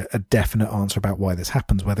really a definite answer about why this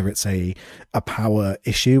happens, whether it's a power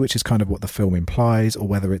issue, which is kind of what the film implies, or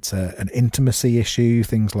whether it's an intimacy issue,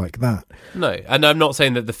 things like that. No, and I'm not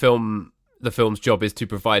saying that the film's job is to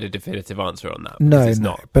provide a definitive answer on that. No, it's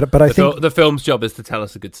no. not. But I think the film's job is to tell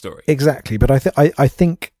us a good story. Exactly, but I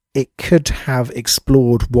think it could have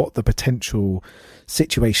explored what the potential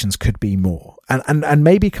situations could be more, and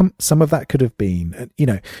maybe some of that could have been,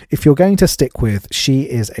 if you're going to stick with she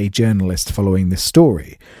is a journalist following this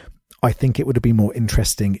story, I think it would have been more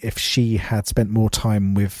interesting if she had spent more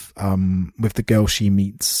time with the girl she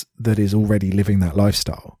meets that is already living that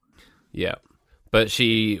lifestyle. Yeah. But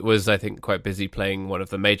she was, I think, quite busy playing one of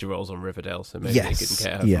the major roles on Riverdale, so maybe they didn't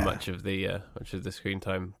get her for much of the screen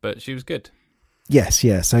time. But she was good. Yes,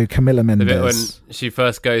 yeah. So Camila Mendes. The bit when she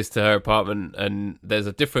first goes to her apartment and there's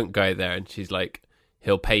a different guy there, and she's like,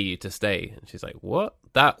 "He'll pay you to stay," and she's like, "What?"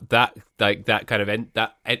 That kind of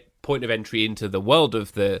point of entry into the world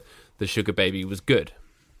of the sugar baby was good.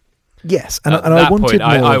 Yes, and At I that wanted point,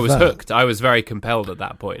 more I of was that. hooked. I was very compelled at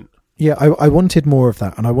that point. Yeah, I wanted more of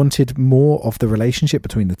that, and I wanted more of the relationship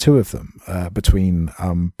between the two of them, between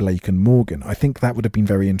Blake and Morgan. I think that would have been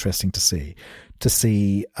very interesting to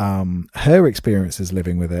see her experiences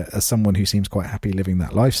living with it as someone who seems quite happy living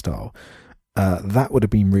that lifestyle. That would have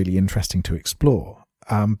been really interesting to explore.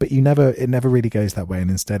 But it never really goes that way, and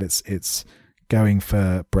instead it's going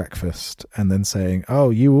for breakfast and then saying, "Oh,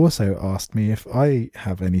 you also asked me if I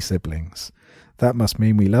have any siblings. That must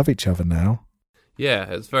mean we love each other now." Yeah,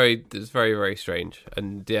 it's very, very strange.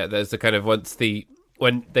 And yeah, there's the kind of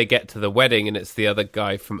when they get to the wedding and it's the other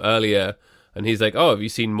guy from earlier, and he's like, "Oh, have you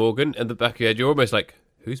seen Morgan?" In the back of your head, you're almost like,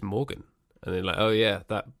 "Who's Morgan?" And then like, "Oh yeah,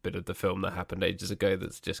 that bit of the film that happened ages ago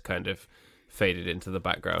that's just kind of faded into the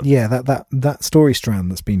background." Yeah, that story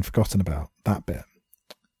strand that's been forgotten about, that bit.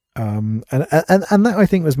 And that I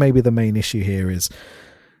think was maybe the main issue here is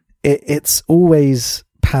it's always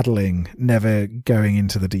paddling, never going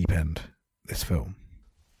into the deep end. This film.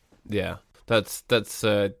 Yeah, that's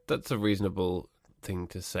a reasonable thing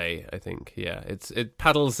to say. I think. Yeah, it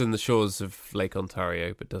paddles in the shores of Lake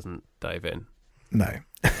Ontario, but doesn't dive in. No.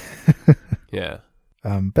 Yeah.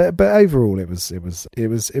 But overall, it was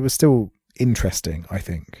still interesting. I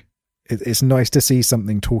think it's nice to see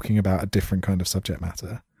something talking about a different kind of subject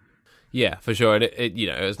matter. Yeah, for sure, and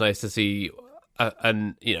it was nice to see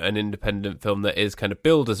an independent film that is kind of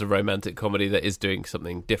billed as a romantic comedy that is doing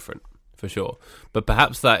something different. For sure. But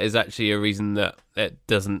perhaps that is actually a reason that it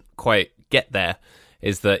doesn't quite get there,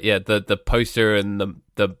 is that, yeah, the poster and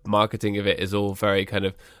the marketing of it is all very kind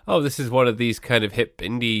of, oh, this is one of these kind of hip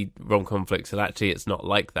indie rom-com flicks, and actually it's not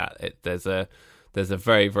like that. There's a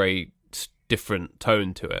very, very different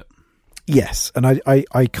tone to it. Yes, and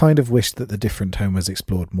I kind of wish that the different tone was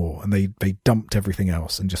explored more, and they dumped everything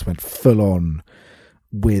else and just went full on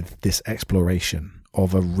with this exploration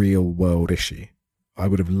of a real world issue. I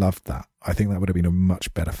would have loved that. I think that would have been a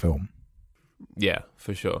much better film. Yeah,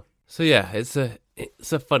 for sure. So yeah, it's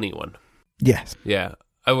a funny one. Yes. Yeah,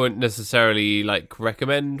 I wouldn't necessarily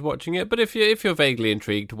recommend watching it, but if you're vaguely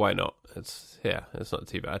intrigued, why not? It's not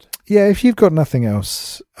too bad. Yeah, if you've got nothing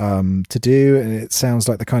else to do, and it sounds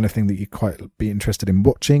like the kind of thing that you'd quite be interested in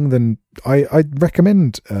watching, then I'd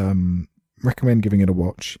recommend giving it a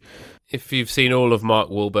watch. If you've seen all of Mark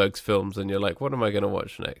Wahlberg's films and you're like, what am I going to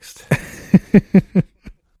watch next?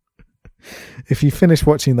 If you finish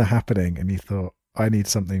watching The Happening and you thought, I need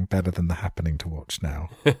something better than The Happening to watch now.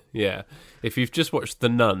 Yeah. If you've just watched The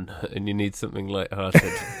Nun and you need something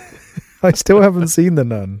lighthearted. I still haven't seen The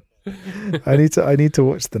Nun. I need to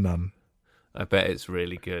watch The Nun. I bet it's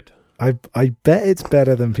really good. I bet it's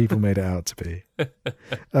better than people made it out to be.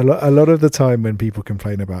 A lot of the time when people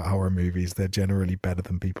complain about horror movies, they're generally better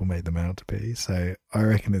than people made them out to be. So I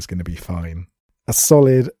reckon it's going to be fine. A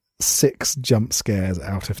solid 6 jump scares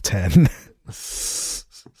out of 10.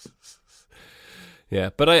 Yeah,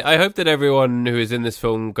 but I hope that everyone who is in this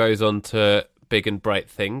film goes on to big and bright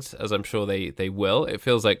things, as I'm sure they will. It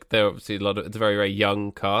feels like they're obviously it's a very, very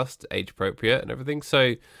young cast, age appropriate and everything.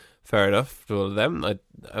 So fair enough to all of them.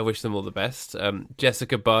 I wish them all the best.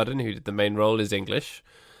 Jessica Barden, who did the main role, is English,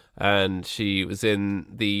 and she was in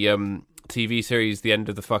the TV series The End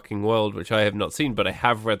of the Fucking World, which I have not seen, but I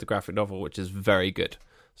have read the graphic novel, which is very good.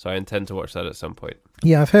 So I intend to watch that at some point.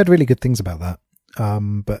 Yeah, I've heard really good things about that.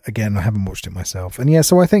 But again, I haven't watched it myself. And yeah,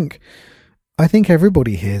 so I think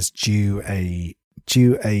everybody here is due a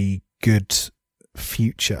good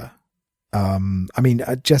future. I mean,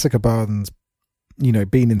 Jessica Barden's,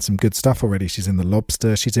 been in some good stuff already. She's in The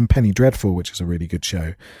Lobster. She's in Penny Dreadful, which is a really good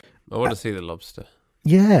show. I want to see The Lobster.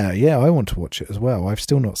 Yeah, I want to watch it as well. I've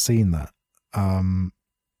still not seen that.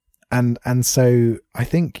 And so I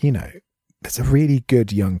think, there's a really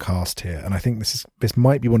good young cast here. And I think this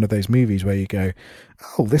might be one of those movies where you go,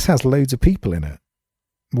 oh, this has loads of people in it.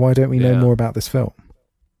 Why don't we know more about this film?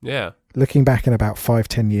 Yeah. Looking back in about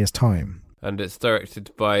 5-10 years' time. And it's directed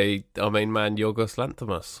by our main man, Yorgos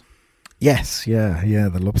Lanthimos. Yes, yeah.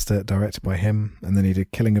 The Lobster, directed by him. And then he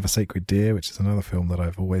did Killing of a Sacred Deer, which is another film that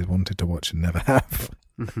I've always wanted to watch and never have.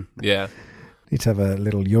 Yeah. Need to have a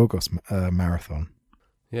little Yorgos marathon.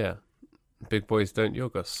 Yeah. Big boys don't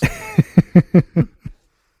Yorgos.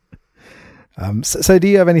 So do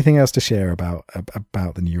you have anything else to share about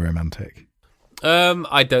The New Romantic?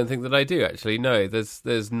 I don't think that I do, actually. No,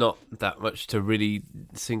 there's not that much to really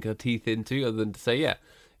sink our teeth into, other than to say, yeah,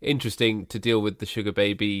 interesting to deal with the sugar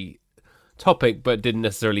baby topic, but didn't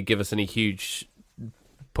necessarily give us any huge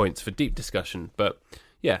points for deep discussion. But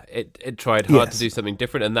yeah, it tried hard to do something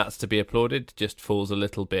different, and that's to be applauded. Just falls a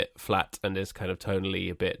little bit flat and is kind of tonally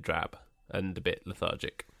a bit drab and a bit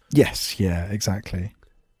lethargic. Yes, yeah, exactly.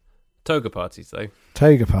 Toga parties, though.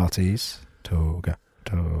 Toga parties. Toga.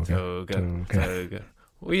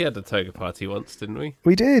 We had a toga party once, didn't we?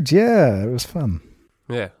 We did, yeah. It was fun.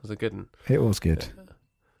 Yeah, it was a good one. It was good.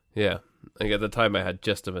 Yeah. And at the time I had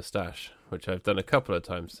just a moustache, which I've done a couple of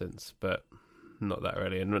times since, but not that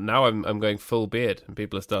really. And now I'm going full beard, and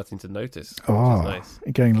people are starting to notice, which is nice.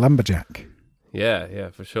 You're going lumberjack. Yeah,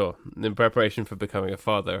 for sure. In preparation for becoming a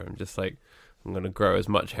father, I'm just like, I'm going to grow as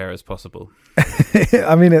much hair as possible.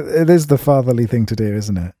 I mean, it is the fatherly thing to do,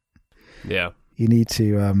 isn't it? Yeah. You need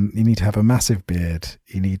to have a massive beard.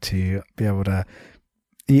 You need to be able to.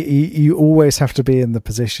 You always have to be in the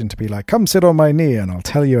position to be like, come sit on my knee, and I'll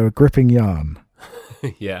tell you a gripping yarn.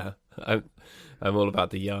 Yeah, I'm all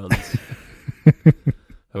about the yarns.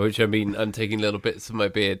 Which I mean, I'm taking little bits of my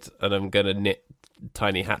beard, and I'm going to knit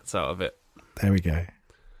tiny hats out of it. There we go.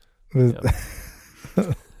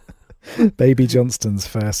 Yeah. Baby Johnston's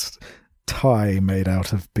first tie made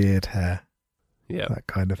out of beard hair. Yeah, that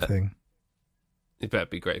kind of thing. You better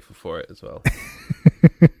be grateful for it as well.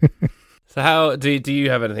 So how do you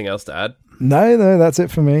have anything else to add? No, that's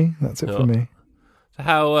it for me. For me. So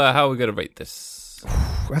how are we going to rate this?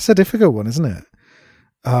 That's a difficult one, isn't it?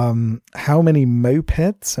 How many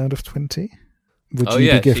mopeds out of 20 would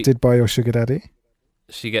you be gifted by your sugar daddy?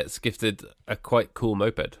 She gets gifted a quite cool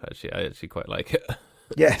moped. Actually, I actually quite like it.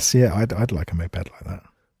 Yes, yeah, I'd like a moped like that.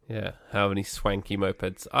 Yeah, how many swanky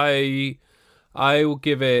mopeds? I will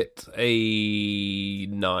give it a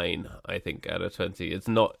 9. I think out of 20. It's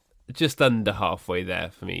not just under halfway there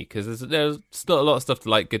for me because there's not a lot of stuff to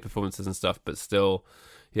like, good performances and stuff, but still,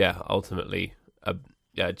 yeah, ultimately,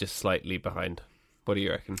 just slightly behind. What do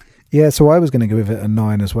you reckon? Yeah, so I was going to give it a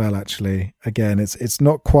 9 as well. Actually, again, it's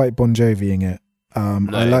not quite Bon Jovi-ing it.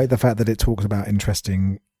 No. I like the fact that it talks about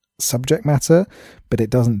interesting subject matter, but it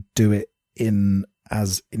doesn't do it in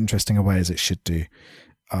as interesting a way as it should do.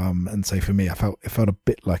 And so for me, it felt a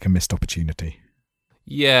bit like a missed opportunity.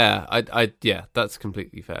 Yeah, yeah, that's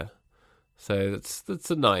completely fair. So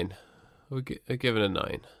that's a 9. We're giving a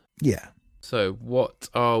 9. Yeah. So what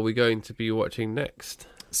are we going to be watching next?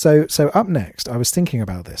 So up next, I was thinking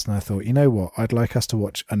about this and I thought, you know what? I'd like us to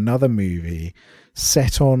watch another movie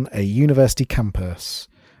set on a university campus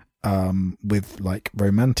with like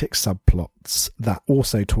romantic subplots that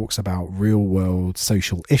also talks about real world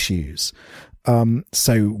social issues.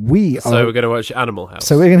 So we're going to watch Animal House.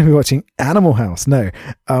 So we're going to be watching Animal House. No,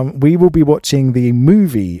 we will be watching the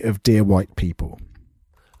movie of Dear White People.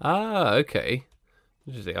 Ah, okay.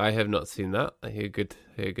 Interesting. I have not seen that. I hear good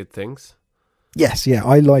things. Yes, yeah,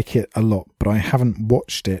 I like it a lot, but I haven't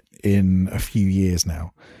watched it in a few years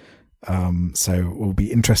now. So it will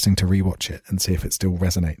be interesting to rewatch it and see if it still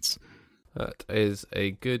resonates. That is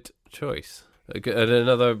a good choice. And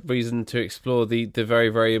another reason to explore the very,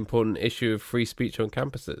 very important issue of free speech on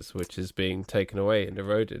campuses, which is being taken away and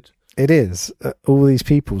eroded. It is. All these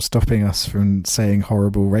people stopping us from saying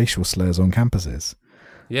horrible racial slurs on campuses.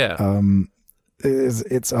 Yeah.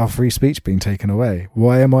 It's our free speech being taken away.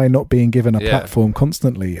 Why am I not being given a platform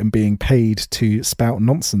constantly and being paid to spout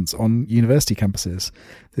nonsense on university campuses?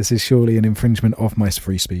 This is surely an infringement of my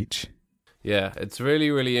free speech. Yeah, it's really,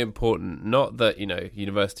 really important. Not that,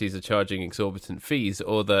 universities are charging exorbitant fees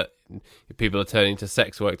or that people are turning to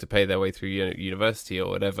sex work to pay their way through university or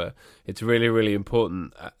whatever. It's really, really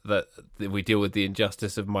important that we deal with the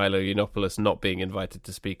injustice of Milo Yiannopoulos not being invited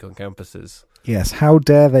to speak on campuses. Yes, how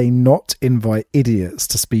dare they not invite idiots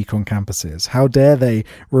to speak on campuses? How dare they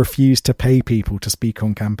refuse to pay people to speak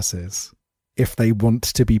on campuses if they want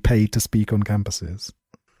to be paid to speak on campuses?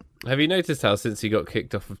 Have you noticed how since he got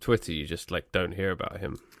kicked off of Twitter, you just don't hear about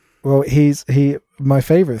him? Well, my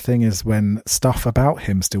favourite thing is when stuff about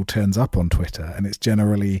him still turns up on Twitter and it's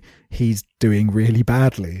generally he's doing really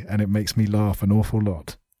badly and it makes me laugh an awful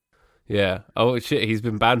lot. Yeah. Oh, shit, he's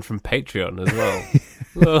been banned from Patreon as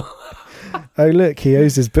well. Oh, look, he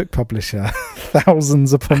owes his book publisher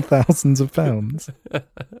thousands upon thousands of pounds.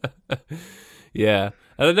 Yeah.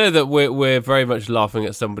 And I know that we're very much laughing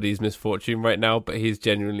at somebody's misfortune right now, but he's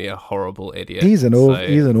genuinely a horrible idiot. He's an awful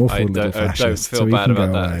little fascist. I don't feel bad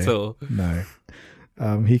about that at all. No.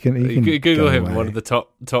 He can Google him. Away. One of the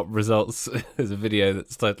top results is a video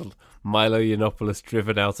that's titled Milo Yiannopoulos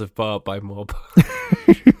driven out of bar by mob.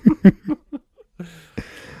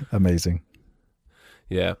 Amazing.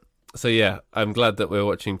 Yeah. So yeah, I'm glad that we're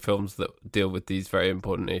watching films that deal with these very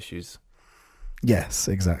important issues. Yes,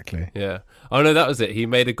 exactly. Yeah. Oh no, that was it. He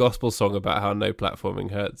made a gospel song about how no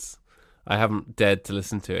platforming hurts. I haven't dared to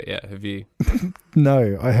listen to it yet. Have you?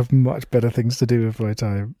 No, I have much better things to do with my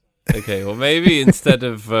time. Okay, well maybe instead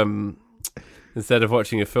of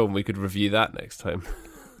watching a film, we could review that next time.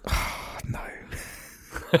 No.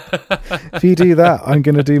 If you do that, I'm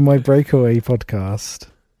going to do my Breakaway podcast.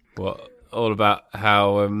 What? All about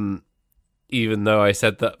how even though I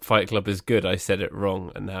said that Fight Club is good, I said it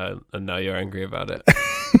wrong, and now you're angry about it.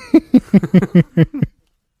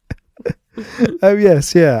 Oh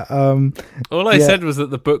yes, yeah. All I said was that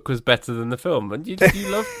the book was better than the film, and you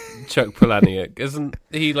love Chuck Palahniuk. Isn't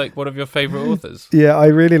he like one of your favourite authors? Yeah, I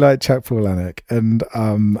really like Chuck Palahniuk, and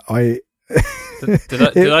I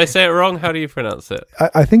did I say it wrong? How do you pronounce it?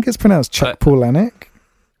 I think it's pronounced Chuck Palahniuk.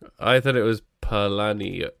 I thought it was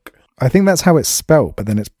Palahniuk. I think that's how it's spelt, but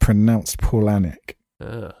then it's pronounced Palahniuk.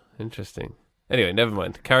 Ah, interesting. Anyway, never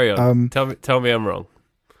mind. Carry on. Tell me I'm wrong.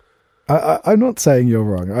 I'm not saying you're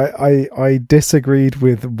wrong. I disagreed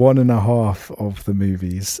with 1.5 of the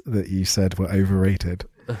movies that you said were overrated.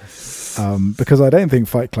 Because I don't think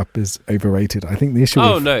Fight Club is overrated. I think the issue.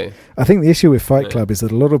 I think the issue with Fight Club is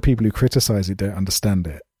that a lot of people who criticize it don't understand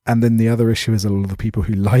it, and then the other issue is a lot of the people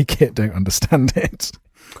who like it don't understand it.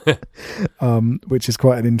 Which is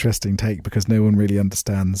quite an interesting take because no one really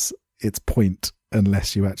understands its point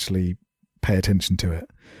unless you actually pay attention to it.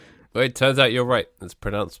 Well, it turns out you're right. It's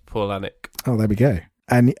pronounced Palahniuk. Oh, there we go.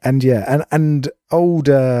 And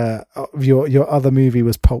older your other movie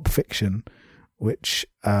was Pulp Fiction, which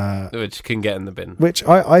can get in the bin. Which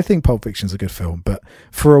I think Pulp Fiction's a good film, but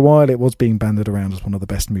for a while it was being banded around as one of the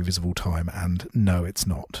best movies of all time, and no, it's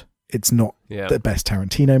not. It's not the best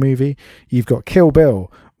Tarantino movie. You've got Kill Bill,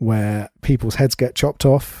 where people's heads get chopped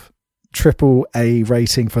off. AAA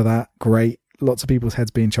rating for that. Great. Lots of people's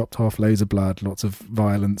heads being chopped off. Loads of blood. Lots of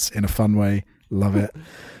violence in a fun way. Love it.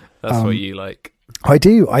 That's what you like. I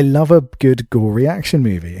do. I love a good gory action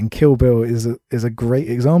movie, and Kill Bill is a great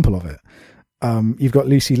example of it. You've got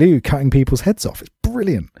Lucy Liu cutting people's heads off. It's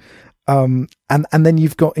brilliant. And then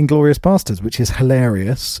you've got Inglourious Basterds, which is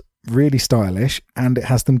hilarious, really stylish, and it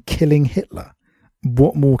has them killing Hitler.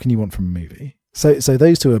 What more can you want from a movie? So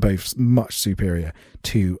those two are both much superior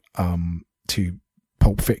to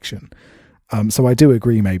Pulp Fiction. So I do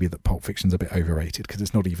agree maybe that Pulp Fiction's a bit overrated because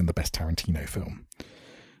it's not even the best Tarantino film.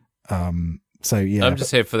 So yeah, I'm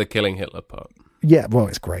just here for the killing Hitler part. Yeah, well,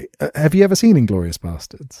 it's great. Have you ever seen Inglourious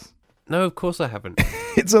Basterds? No, of course I haven't.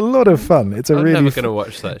 It's a lot of fun. I'm never going to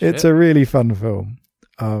watch that shit. It's a really fun film.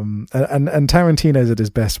 And Tarantino's at his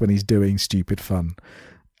best when he's doing stupid fun.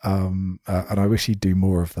 And I wish he'd do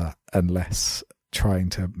more of that and less trying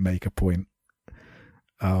to make a point.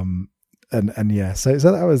 And yeah, so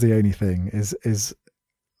that was the only thing is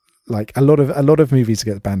like a lot of movies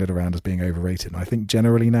get banded around as being overrated. And I think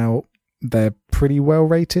generally now they're pretty well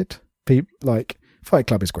rated. Like Fight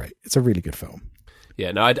Club is great. It's a really good film.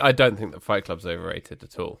 Yeah, no, I don't think that Fight Club's overrated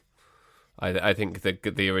at all. I think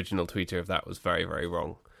the original tweeter of that was very, very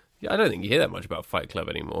wrong. Yeah, I don't think you hear that much about Fight Club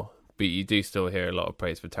anymore, but you do still hear a lot of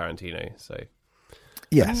praise for Tarantino. So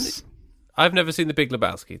yes, I've never seen The Big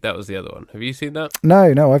Lebowski. That was the other one. Have you seen that?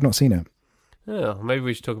 No, I've not seen it. Oh, maybe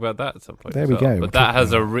we should talk about that at some point. There we go. But that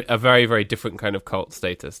has a very, very different kind of cult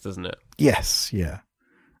status, doesn't it? Yes, yeah.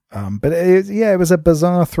 But it was a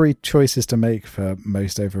bizarre 3 choices to make for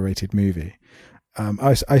most overrated movie.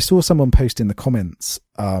 I saw someone post in the comments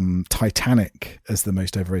Titanic as the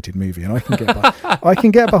most overrated movie, and I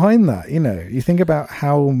can get behind that. You know, you think about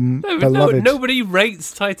how beloved. Nobody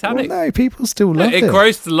rates Titanic. Well, no, people still love it. It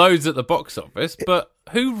grossed loads at the box office, but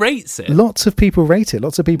who rates it? Lots of people rate it.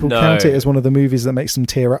 Lots of people count it as one of the movies that makes them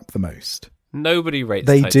tear up the most. Nobody rates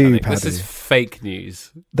They Titanic. do, Paddy. This is fake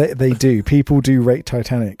news. They do. People do rate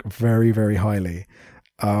Titanic very, very highly.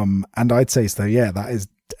 And I'd say so. Yeah, that is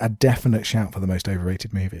a definite shout for the most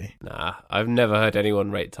overrated movie. Nah, I've never heard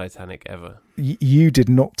anyone rate Titanic ever. You did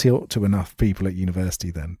not tilt to enough people at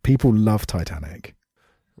university then. People love Titanic.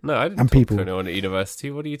 No, I didn't talk to anyone at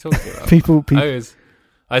university. What are you talking about? people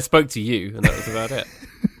I spoke to you, and that was about it.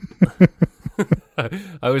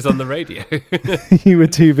 I was on the radio. You were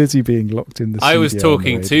too busy being locked in the studio. I was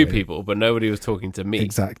talking to people, but nobody was talking to me.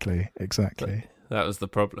 Exactly. That was the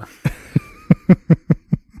problem.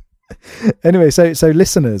 Anyway, so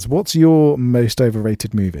listeners, what's your most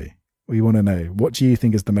overrated movie? We want to know. What do you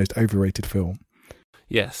think is the most overrated film?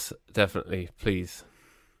 Yes, definitely. Please.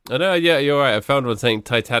 I know, yeah, you're right. I found one saying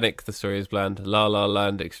Titanic, the story is bland. La La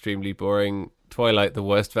Land, extremely boring. Twilight, the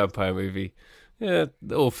worst vampire movie. Yeah,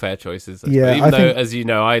 all fair choices. Yeah, even though, as you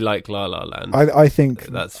know, I like La La Land. I think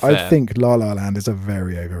that's fair. I think La La Land is a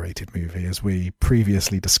very overrated movie, as we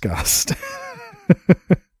previously discussed.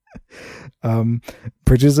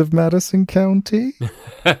 Bridges of Madison County.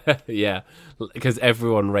 Yeah, because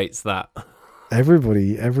everyone rates that.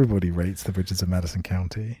 Everybody rates the Bridges of Madison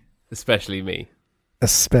County, especially me.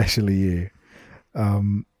 Especially you.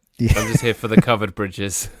 Yeah. I'm just here for the covered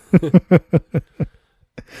bridges.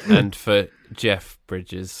 And for Jeff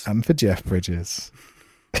Bridges. And for Jeff Bridges.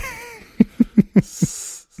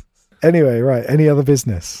 Anyway, right. Any other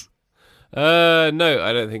business? No,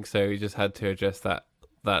 I don't think so. We just had to address that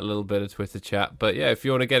little bit of Twitter chat. But yeah, if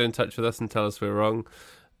you want to get in touch with us and tell us we're wrong,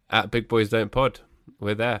 at Big Boys Don't Pod,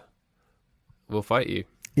 we're there. We'll fight you.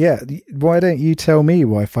 Yeah, why don't you tell me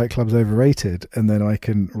why Fight Club's overrated, and then I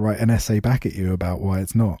can write an essay back at you about why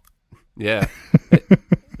it's not. Yeah.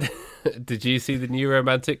 Did you see the new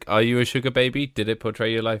romantic? Are You a Sugar Baby? Did it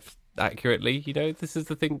portray your life accurately? You know, this is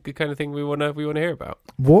the kind of thing we want to hear about.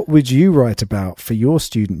 What would you write about for your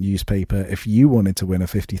student newspaper if you wanted to win a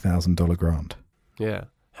 $50,000 grant? Yeah.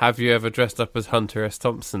 Have you ever dressed up as Hunter S.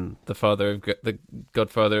 Thompson, the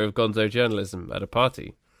godfather of gonzo journalism, at a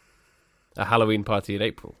party? A Halloween party in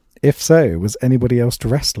April? If so, was anybody else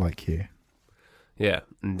dressed like you? Yeah.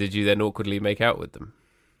 And did you then awkwardly make out with them?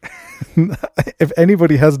 If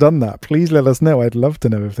anybody has done that, please let us know. I'd love to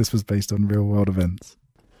know if this was based on real world events.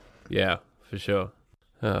 Yeah, for sure.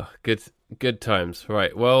 Oh, good times.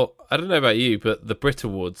 Right. Well, I don't know about you, but the Brit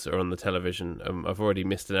Awards are on the television. I've already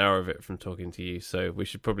missed an hour of it from talking to you, so we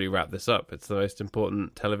should probably wrap this up. It's the most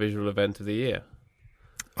important televisual event of the year.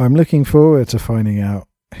 I'm looking forward to finding out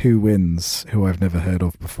who wins, who I've never heard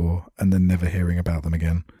of before, and then never hearing about them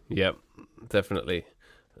again. Yep, definitely.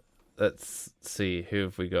 Let's see, who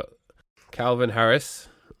have we got? Calvin Harris,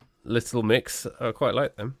 Little Mix, I quite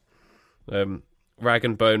like them. Rag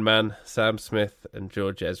and Bone Man, Sam Smith, and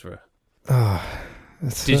George Ezra.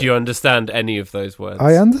 Did you understand any of those words?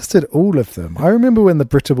 I understood all of them. I remember when the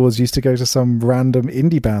Brit Awards used to go to some random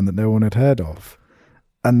indie band that no one had heard of,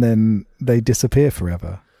 and then they disappear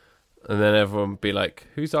forever. And then everyone would be like,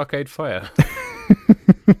 who's Arcade Fire?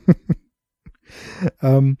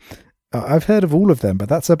 I've heard of all of them, but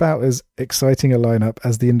that's about as exciting a lineup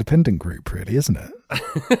as the independent group, really, isn't it?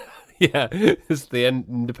 Yeah, it's the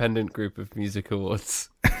independent group of music awards.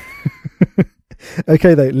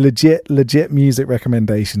 Okay, though, legit music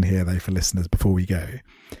recommendation here, though, for listeners before we go.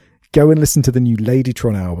 Go and listen to the new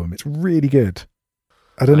Ladytron album. It's really good.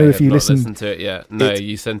 I don't know if you listened to it yet. No,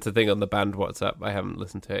 you sent a thing on the band WhatsApp. I haven't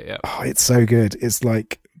listened to it yet. Oh, it's so good. It's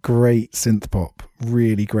like great synth pop,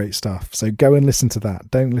 really great stuff. So go and listen to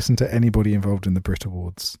that. Don't listen to anybody involved in the Brit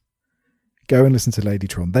Awards. Go and listen to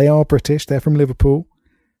Ladytron. They are British. They're from Liverpool.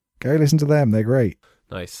 Go listen to them. They're great.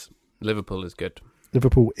 Nice. Liverpool is good.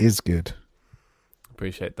 Liverpool is good.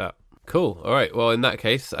 Appreciate that. Cool. All right. Well, in that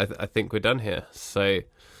case, I think we're done here. So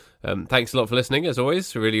thanks a lot for listening, as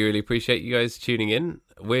always. Really, really appreciate you guys tuning in.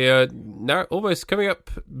 We are now almost coming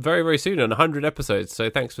up very, very soon on 100 episodes.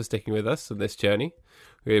 So thanks for sticking with us on this journey.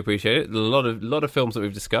 Really appreciate it. A lot of films that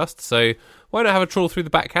we've discussed. So why not have a trawl through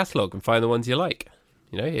the back catalogue and find the ones you like?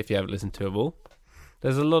 You know, if you haven't listened to them all,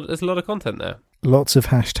 there's a lot of content there. Lots of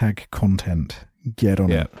hashtag content. Get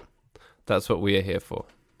on it. That's what we are here for.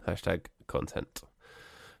 Hashtag content.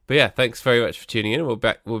 But yeah, thanks very much for tuning in. We'll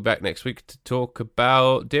be back next week to talk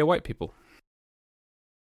about Dear White People.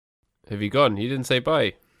 Have you gone? You didn't say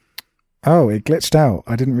bye. Oh, it glitched out.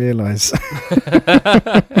 I didn't realise.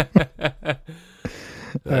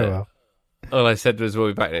 Oh well. All I said was we'll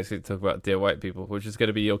be back next week to talk about Dear White People, which is going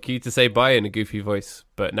to be your cue to say bye in a goofy voice.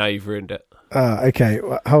 But now you've ruined it. Okay.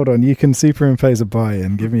 Hold on. You can superimpose a bye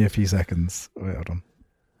and give me a few seconds. Wait, hold on.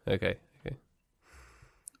 Okay.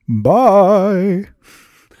 Bye.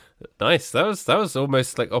 Nice. That was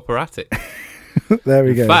almost like operatic. There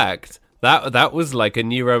we go. In fact, that was like a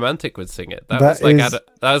new romantic would sing it. That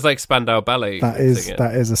was like Spandau Ballet. That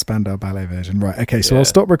is a Spandau Ballet version, right? Okay, so I'll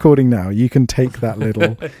stop recording now. You can take that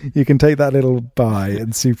little bye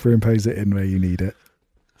and superimpose it in where you need it.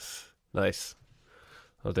 Nice.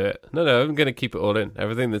 I'll do it. No, I'm going to keep it all in.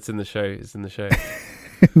 Everything that's in the show is in the show.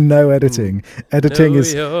 No editing. Editing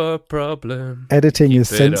is your problem. Editing keep is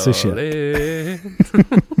censorship.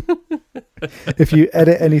 If you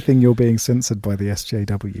edit anything, you're being censored by the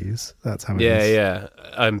SJWs. That's how it is. Yeah.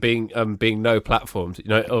 I'm being no platformed. You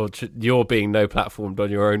know, or you're being no platformed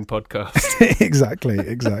on your own podcast.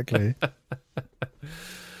 Exactly.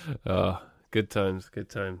 Oh, good times.